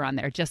and butter on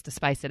there just to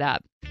spice it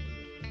up.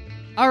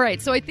 All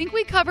right, so I think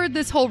we covered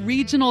this whole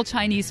regional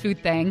Chinese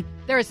food thing.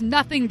 There is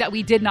nothing that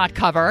we did not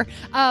cover.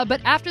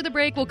 But after the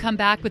break, we'll come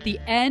back with the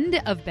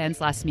end of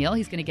Ben's last meal.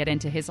 He's going to get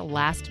into his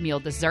last meal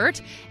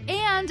dessert.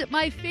 And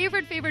my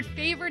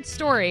favorite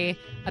story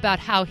about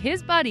how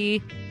his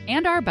buddy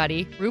and our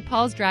buddy,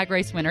 RuPaul's Drag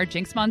Race winner,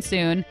 Jinx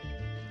Monsoon,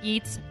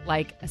 eats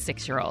like a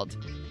 6-year-old.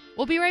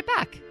 We'll be right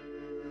back.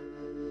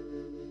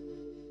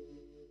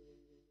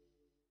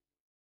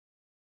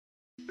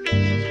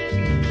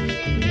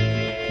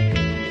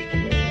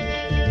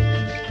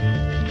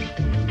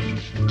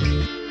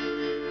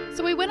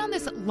 So we went on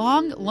this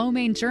long lo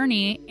mein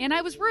journey, and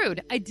I was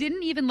rude. I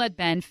didn't even let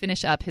Ben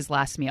finish up his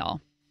last meal.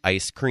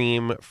 Ice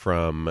cream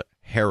from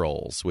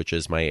Harold's, which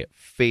is my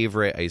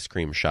favorite ice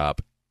cream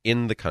shop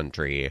in the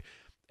country.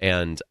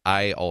 And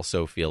I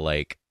also feel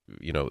like,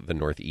 the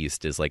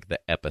Northeast is like the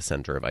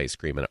epicenter of ice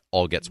cream, and it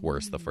all gets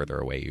worse the further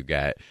away you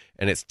get.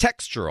 And it's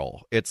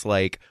textural. It's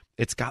like,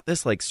 it's got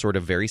this like sort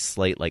of very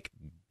slight, like,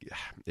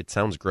 it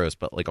sounds gross,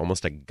 but like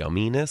almost a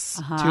gumminess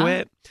to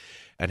it.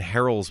 And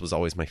Harold's was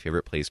always my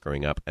favorite place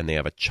growing up. And they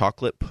have a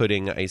chocolate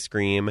pudding ice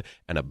cream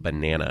and a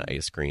banana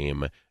ice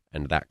cream.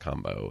 And that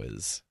combo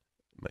is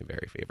my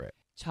very favorite.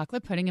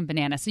 Chocolate pudding and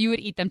banana. So you would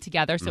eat them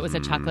together, so it was a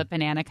chocolate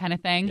banana kind of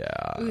thing?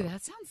 Yeah. Ooh,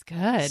 that sounds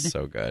good.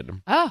 So good.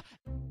 Oh,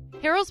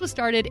 Harold's was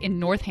started in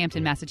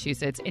Northampton,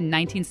 Massachusetts in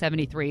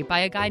 1973 by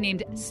a guy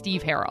named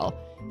Steve Harrell.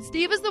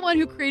 Steve is the one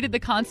who created the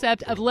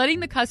concept of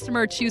letting the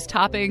customer choose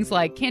toppings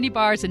like candy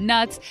bars and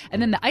nuts,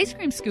 and then the ice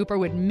cream scooper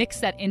would mix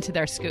that into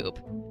their scoop.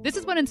 This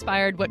is what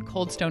inspired what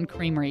Cold Stone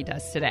Creamery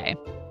does today.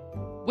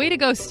 Way to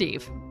go,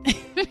 Steve.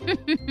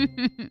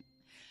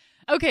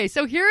 Okay,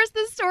 so here's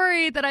the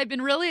story that I've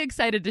been really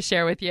excited to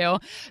share with you.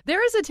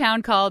 There is a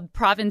town called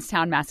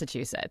Provincetown,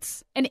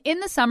 Massachusetts. And in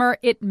the summer,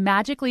 it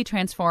magically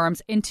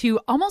transforms into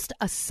almost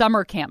a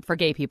summer camp for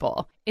gay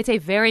people. It's a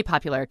very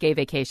popular gay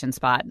vacation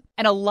spot.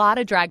 And a lot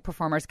of drag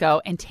performers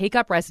go and take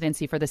up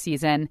residency for the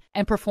season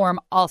and perform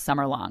all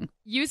summer long.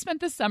 You spent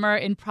the summer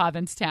in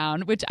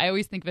Provincetown, which I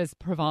always think of as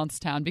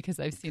Provincetown because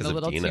I've seen a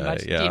little too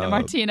much Dina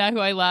Martina, who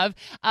I love.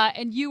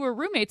 And you were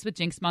roommates with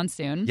Jinx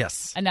Monsoon.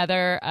 Yes.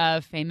 Another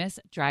famous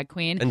drag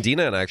queen. And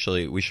Dina and I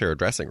actually, we share a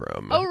dressing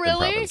room. Oh,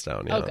 really? In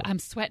Provincetown, yeah. Oh, I'm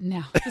sweating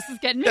now. This is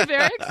getting me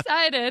very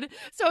excited.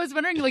 So I was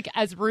wondering, like,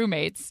 as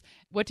roommates,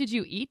 what did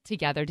you eat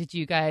together? Did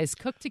you guys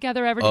cook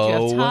together ever? Did you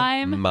have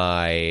time? Oh,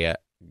 my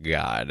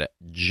God.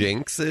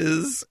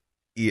 Jinx's...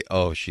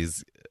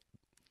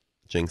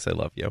 Jinx, I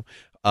love you.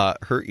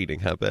 Her eating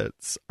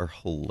habits are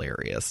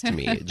hilarious to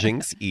me.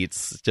 Jinx eats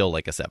still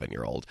like a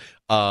 7-year-old.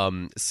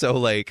 So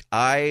like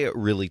I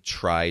really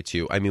try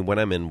to, I mean, when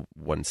I'm in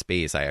one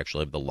space, I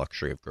actually have the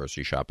luxury of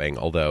grocery shopping,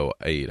 although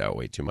I eat out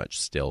way too much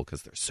still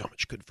because there's so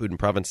much good food in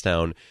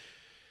Provincetown.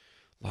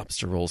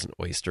 Lobster rolls and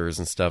oysters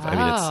and stuff. I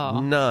mean,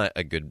 it's not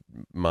a good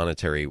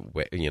monetary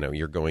way. You know,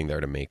 you're going there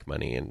to make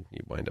money and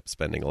you wind up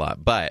spending a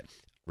lot. But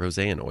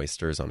rosé and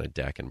oysters on a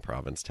deck in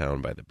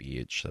Provincetown by the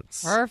beach.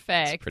 That's perfect.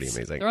 That's pretty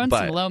amazing. Throwing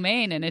some lo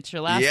mein and it's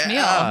your last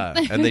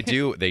meal. And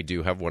they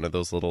do have one of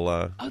those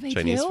little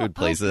Chinese food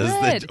places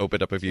that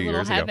opened up a few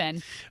years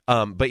heaven.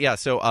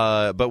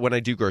 ago. But when I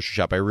do grocery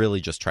shop, I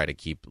really just try to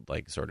keep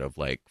like sort of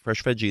like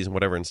fresh veggies and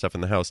whatever and stuff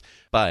in the house.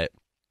 But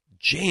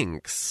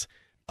Jinx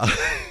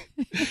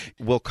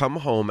will come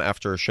home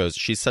after shows.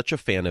 She's such a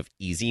fan of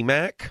Easy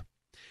Mac.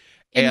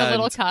 In the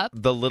little cup?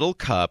 The little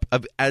cup,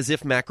 as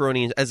if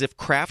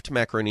Kraft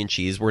macaroni and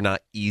cheese were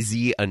not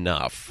easy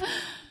enough.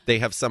 They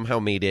have somehow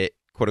made it,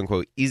 quote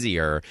unquote,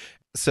 easier.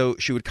 So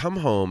she would come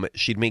home,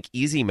 she'd make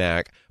Easy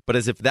Mac, but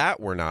as if that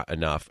were not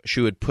enough,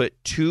 she would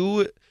put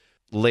 2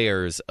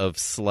 layers of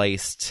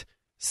sliced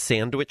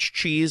sandwich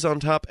cheese on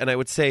top. And I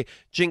would say,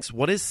 Jinx,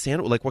 what is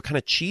what kind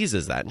of cheese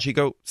is that? And she'd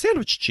go,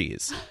 sandwich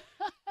cheese.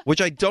 Which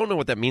I don't know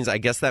what that means. I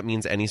guess that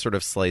means any sort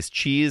of sliced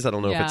cheese. I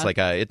don't know if it's like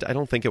I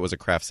don't think it was a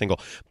Kraft single.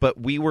 But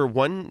we were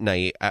one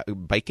night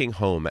biking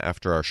home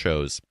after our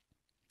shows,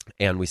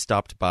 and we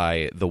stopped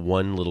by the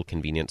one little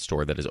convenience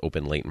store that is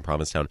open late in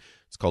Provincetown.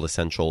 It's called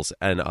Essentials.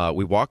 And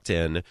we walked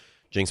in.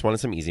 Jinx wanted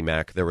some Easy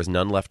Mac. There was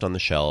none left on the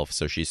shelf,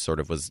 so she sort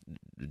of was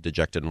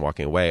dejected and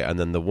walking away. And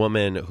then the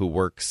woman who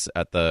works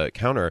at the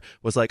counter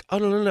was like, oh,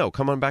 no,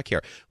 come on back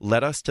here.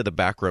 Led us to the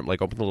back room,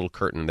 like opened the little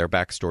curtain. Their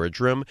back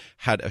storage room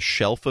had a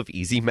shelf of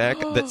Easy Mac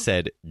that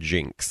said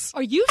Jinx.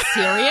 Are you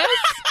serious?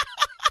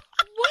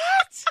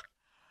 What?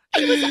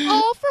 It was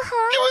all for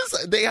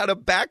her? They had a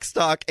back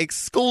stock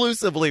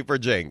exclusively for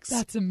Jinx.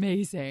 That's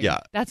amazing. Yeah.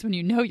 That's when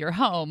you know you're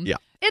home. Yeah.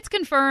 It's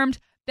confirmed.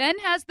 Ben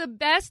has the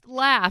best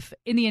laugh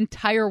in the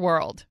entire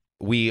world.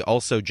 We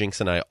also,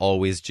 Jinx and I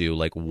always do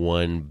like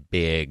one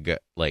big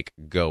like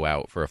go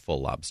out for a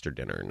full lobster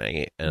dinner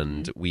night.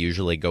 And we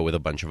usually go with a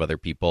bunch of other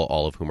people,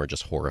 all of whom are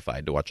just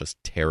horrified to watch us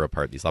tear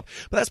apart these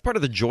lobsters. But that's part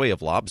of the joy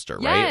of lobster,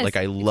 right? Yes, Like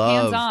I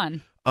love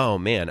hands-on. Oh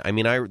man. I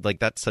mean,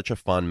 that's such a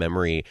fond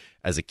memory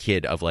as a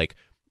kid of like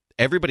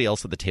everybody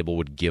else at the table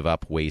would give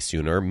up way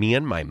sooner. Me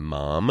and my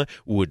mom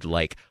would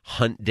like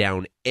hunt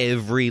down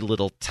every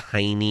little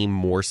tiny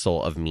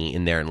morsel of meat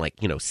in there and like,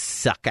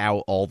 suck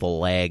out all the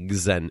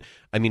legs. And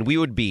I mean, we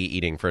would be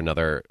eating for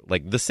another,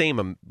 like the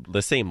same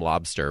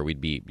lobster.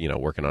 We'd be,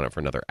 working on it for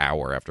another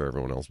hour after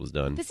everyone else was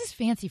done. This is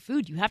fancy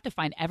food. You have to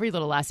find every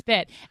little last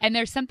bit. And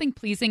there's something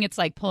pleasing. It's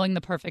like pulling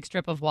the perfect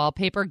strip of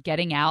wallpaper,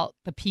 getting out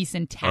the piece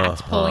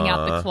intact, pulling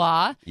out the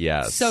claw.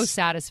 Yes. So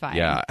satisfying.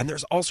 Yeah. And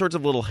there's all sorts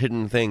of little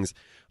hidden things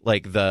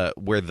like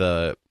where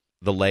the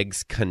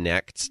legs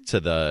connect to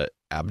the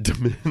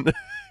abdomen.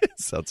 It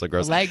sounds so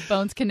gross. The leg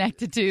bones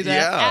connected to the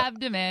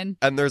abdomen.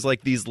 And there's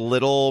like these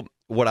little,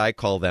 what I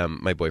call them,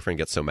 my boyfriend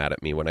gets so mad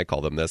at me when I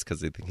call them this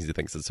because he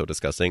thinks it's so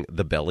disgusting,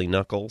 the belly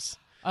knuckles.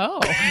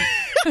 Oh.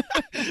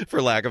 For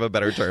lack of a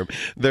better term.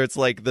 There's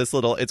like this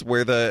little, it's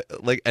where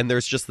and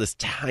there's just this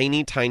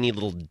tiny, tiny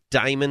little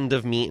diamond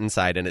of meat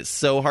inside, and it's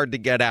so hard to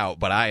get out,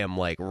 but I am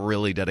like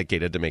really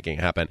dedicated to making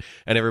it happen.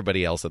 And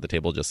everybody else at the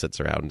table just sits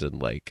around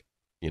and like,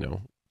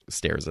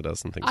 stares at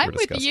us and thinks I'm we're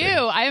disgusting. with you.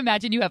 I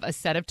imagine you have a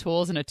set of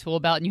tools and a tool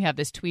belt, and you have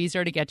this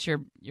tweezer to get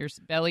your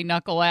belly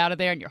knuckle out of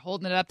there, and you're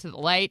holding it up to the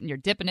light, and you're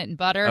dipping it in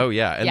butter. Oh,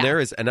 yeah.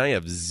 And I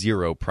have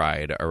zero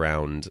pride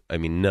around, I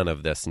mean, none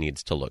of this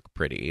needs to look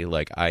pretty.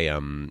 Like, I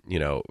am,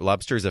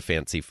 lobster is a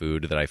fancy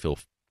food that I feel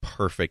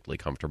perfectly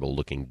comfortable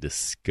looking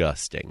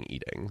disgusting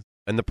eating.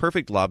 And the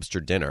perfect lobster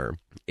dinner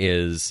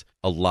is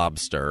a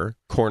lobster,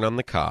 corn on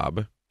the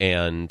cob,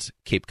 and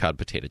Cape Cod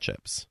potato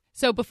chips.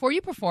 So before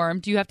you perform,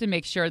 do you have to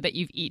make sure that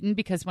you've eaten?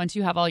 Because once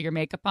you have all your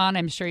makeup on,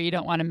 I'm sure you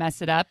don't want to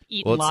mess it up.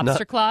 Eating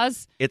lobster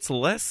claws. It's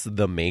less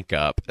the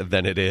makeup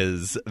than it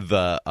is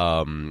the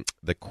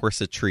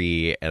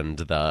corsetry and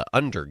the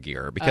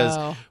undergear,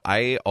 because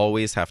I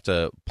always have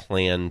to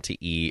plan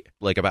to eat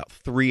like about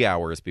 3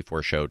 hours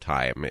before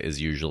showtime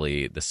is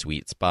usually the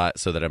sweet spot,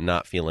 so that I'm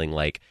not feeling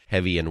like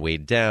heavy and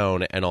weighed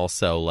down, and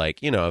also like,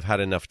 I've had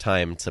enough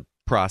time to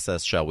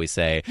process, shall we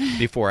say,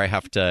 before I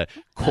have to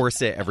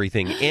corset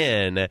everything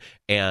in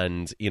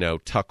and,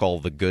 tuck all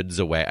the goods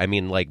away. I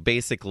mean, like,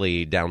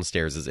 basically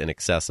downstairs is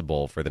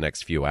inaccessible for the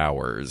next few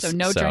hours. So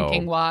no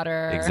drinking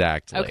water.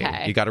 Exactly.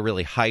 Okay. You got to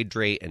really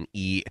hydrate and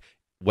eat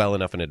well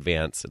enough in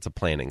advance. It's a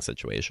planning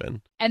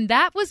situation. And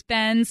that was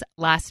Ben's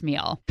last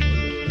meal.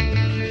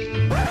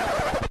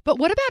 But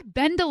what about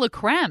Ben de la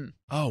Creme?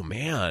 Oh,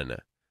 man.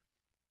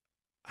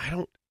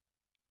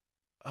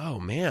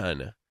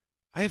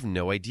 I have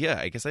no idea.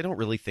 I guess I don't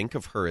really think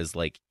of her as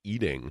like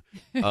eating.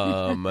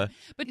 But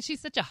she's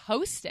such a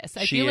hostess.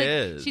 I feel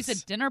like she's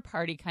a dinner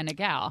party kind of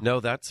gal. No,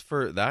 that's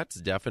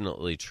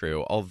definitely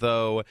true.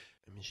 Although,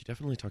 I mean, she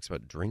definitely talks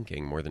about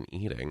drinking more than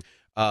eating.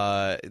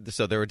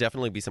 So there would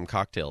definitely be some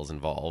cocktails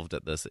involved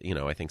at this.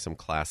 I think some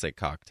classic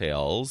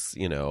cocktails,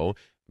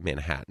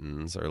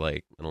 Manhattans, or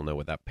like, I don't know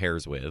what that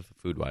pairs with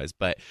food-wise,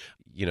 but,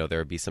 there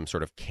would be some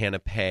sort of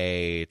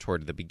canapé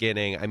toward the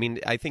beginning. I mean,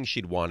 I think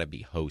she'd want to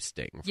be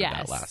hosting for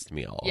that last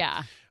meal.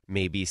 Yeah.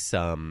 Maybe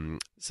some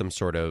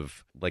sort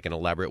of like an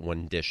elaborate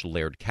one-dish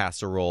layered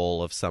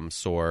casserole of some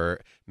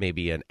sort,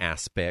 maybe an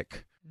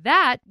aspic.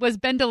 That was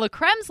Ben de la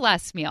Creme's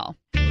last meal.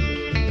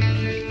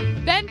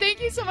 Ben,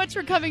 thank you so much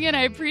for coming in.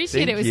 I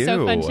appreciate it. It was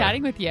so fun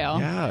chatting with you.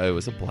 Yeah, it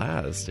was a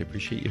blast. I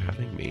appreciate you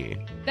having me.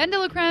 Ben de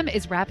la Creme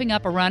is wrapping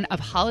up a run of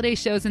holiday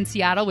shows in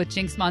Seattle with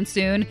Jinx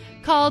Monsoon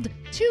called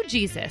To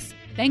Jesus,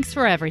 Thanks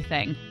for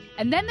Everything.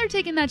 And then they're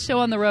taking that show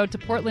on the road to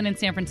Portland and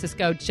San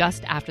Francisco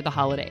just after the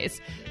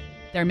holidays.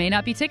 There may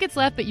not be tickets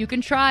left, but you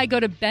can try. Go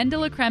to Ben de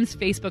la Creme's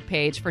Facebook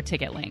page for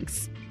ticket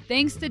links.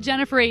 Thanks to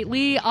Jennifer 8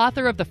 Lee,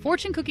 author of the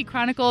Fortune Cookie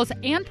Chronicles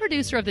and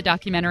producer of the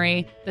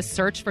documentary The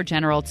Search for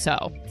General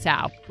Tso.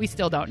 We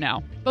still don't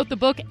know. Both the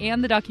book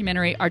and the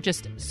documentary are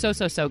just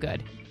so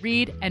good.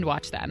 Read and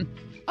watch them.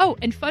 Oh,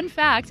 and fun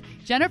fact,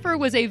 Jennifer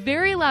was a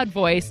very loud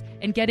voice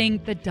in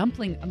getting the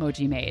dumpling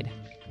emoji made.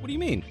 What do you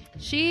mean?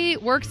 She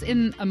works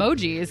in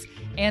emojis,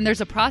 and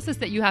there's a process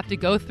that you have to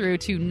go through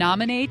to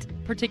nominate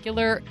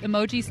particular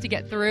emojis to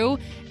get through.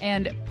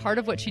 And part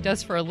of what she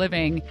does for a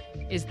living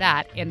is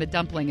that, and the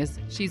dumpling is,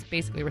 she's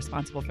basically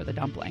responsible for the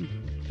dumpling.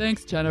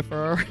 Thanks,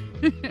 Jennifer.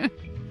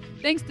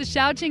 Thanks to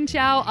Xiao Qing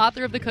Chow,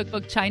 author of the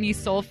cookbook Chinese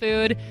Soul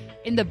Food.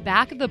 In the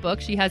back of the book,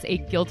 she has a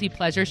guilty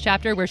pleasures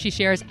chapter where she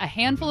shares a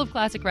handful of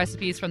classic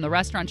recipes from the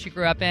restaurant she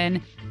grew up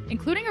in,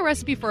 including a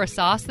recipe for a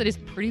sauce that is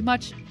pretty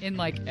much in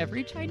like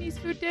every Chinese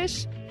food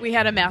dish. We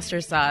had a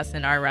master sauce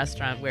in our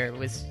restaurant where it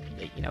was,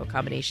 a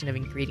combination of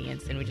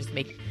ingredients, and we just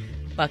make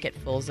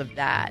bucketfuls of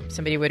that.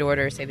 Somebody would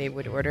order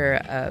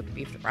a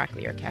beef with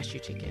broccoli or cashew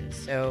chicken.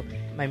 So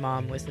my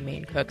mom was the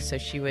main cook, so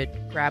she would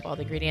grab all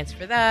the ingredients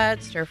for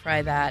that, stir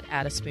fry that,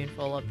 add a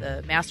spoonful of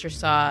the master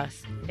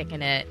sauce,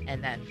 thicken it,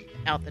 and then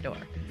out the door.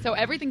 So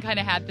everything kind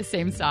of had the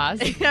same sauce.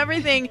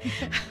 Everything,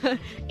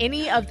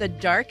 any of the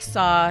dark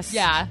sauce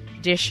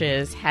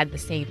dishes had the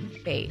same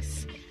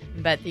base,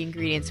 but the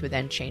ingredients would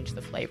then change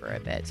the flavor a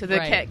bit. So the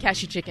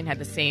cashew chicken had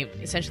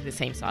essentially the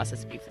same sauce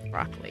as beef with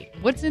broccoli.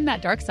 What's in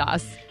that dark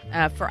sauce?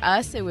 For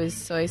us, it was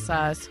soy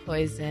sauce,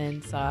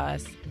 hoisin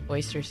sauce,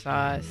 oyster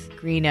sauce,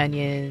 green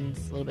onions,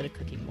 a little bit of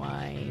cooking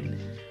wine,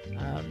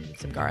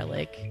 some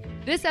garlic.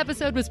 This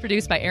episode was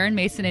produced by Aaron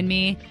Mason and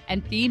me,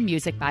 and theme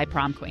music by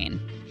Prom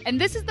Queen. And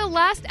this is the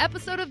last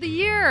episode of the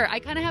year. I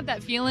kind of have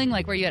that feeling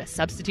like where you had a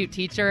substitute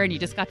teacher and you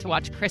just got to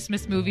watch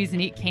Christmas movies and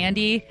eat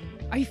candy.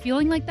 Are you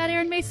feeling like that,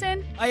 Aaron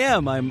Mason? I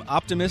am. I'm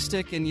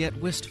optimistic and yet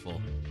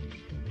wistful.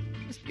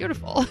 It's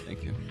beautiful.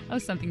 Thank you. That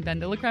was something Ben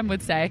de la Creme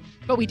would say.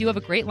 But we do have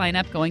a great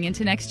lineup going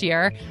into next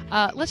year.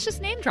 Let's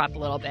just name drop a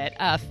little bit.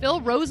 Phil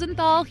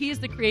Rosenthal, he is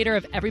the creator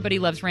of Everybody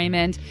Loves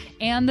Raymond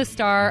and the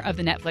star of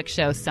the Netflix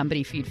show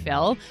Somebody Feed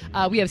Phil.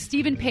 We have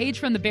Stephen Page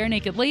from the Bare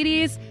Naked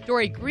Ladies,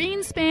 Dory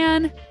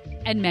Greenspan,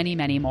 and many,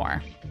 many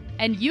more.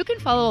 And you can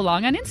follow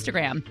along on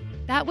Instagram.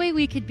 That way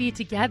we could be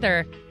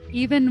together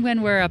even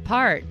when we're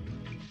apart.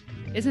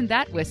 Isn't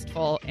that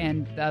wistful?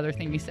 And the other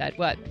thing you said,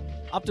 what?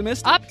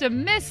 Optimistic?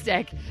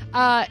 Optimistic.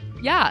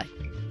 Yeah.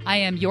 I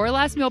am Your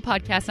Last Meal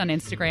Podcast on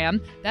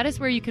Instagram. That is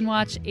where you can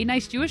watch a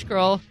nice Jewish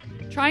girl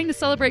trying to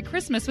celebrate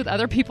Christmas with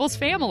other people's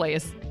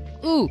families.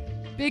 Ooh,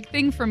 big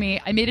thing for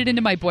me. I made it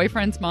into my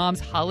boyfriend's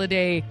mom's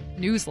holiday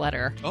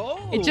newsletter.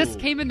 Oh. It just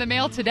came in the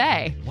mail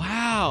today.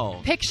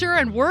 Wow. Picture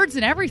and words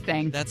and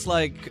everything. That's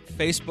like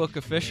Facebook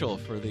official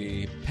for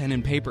the pen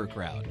and paper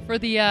crowd. For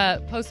the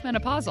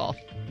postmenopausal.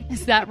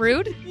 Is that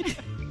rude?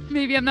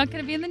 Maybe I'm not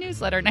going to be in the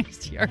newsletter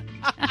next year.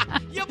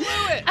 You blew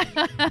it!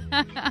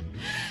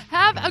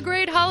 Have a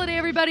great holiday,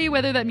 everybody,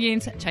 whether that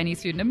means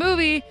Chinese food in a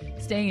movie,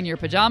 staying in your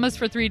pajamas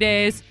for 3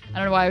 days. I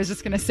don't know why I was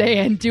just going to say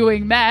and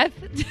doing meth.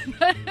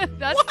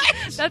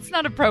 That's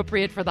not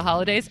appropriate for the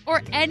holidays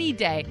or any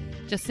day.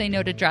 Just say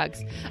no to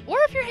drugs. Or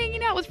if you're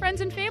hanging out with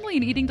friends and family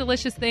and eating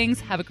delicious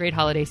things, have a great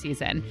holiday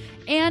season.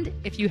 And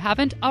if you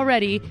haven't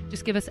already,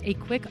 just give us a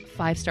quick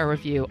 5-star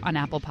review on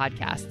Apple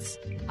Podcasts.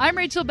 I'm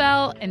Rachel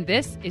Bell, and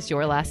this is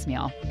Your Last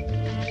Meal.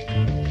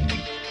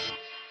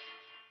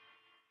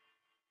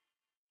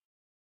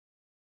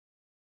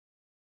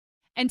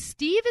 And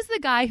Steve is the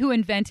guy who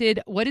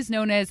invented what is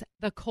known as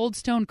the Cold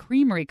Stone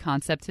Creamery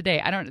concept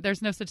today.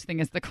 There's no such thing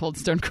as the Cold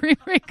Stone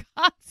Creamery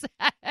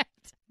concept.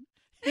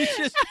 He's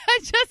just, I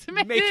just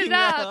made making it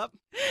that up.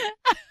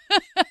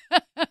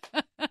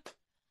 up.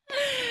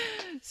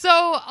 So,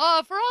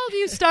 for all of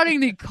you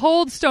starting the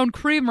Cold Stone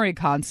Creamery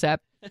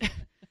concept,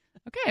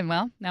 okay,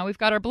 well, now we've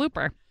got our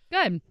blooper.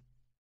 Good.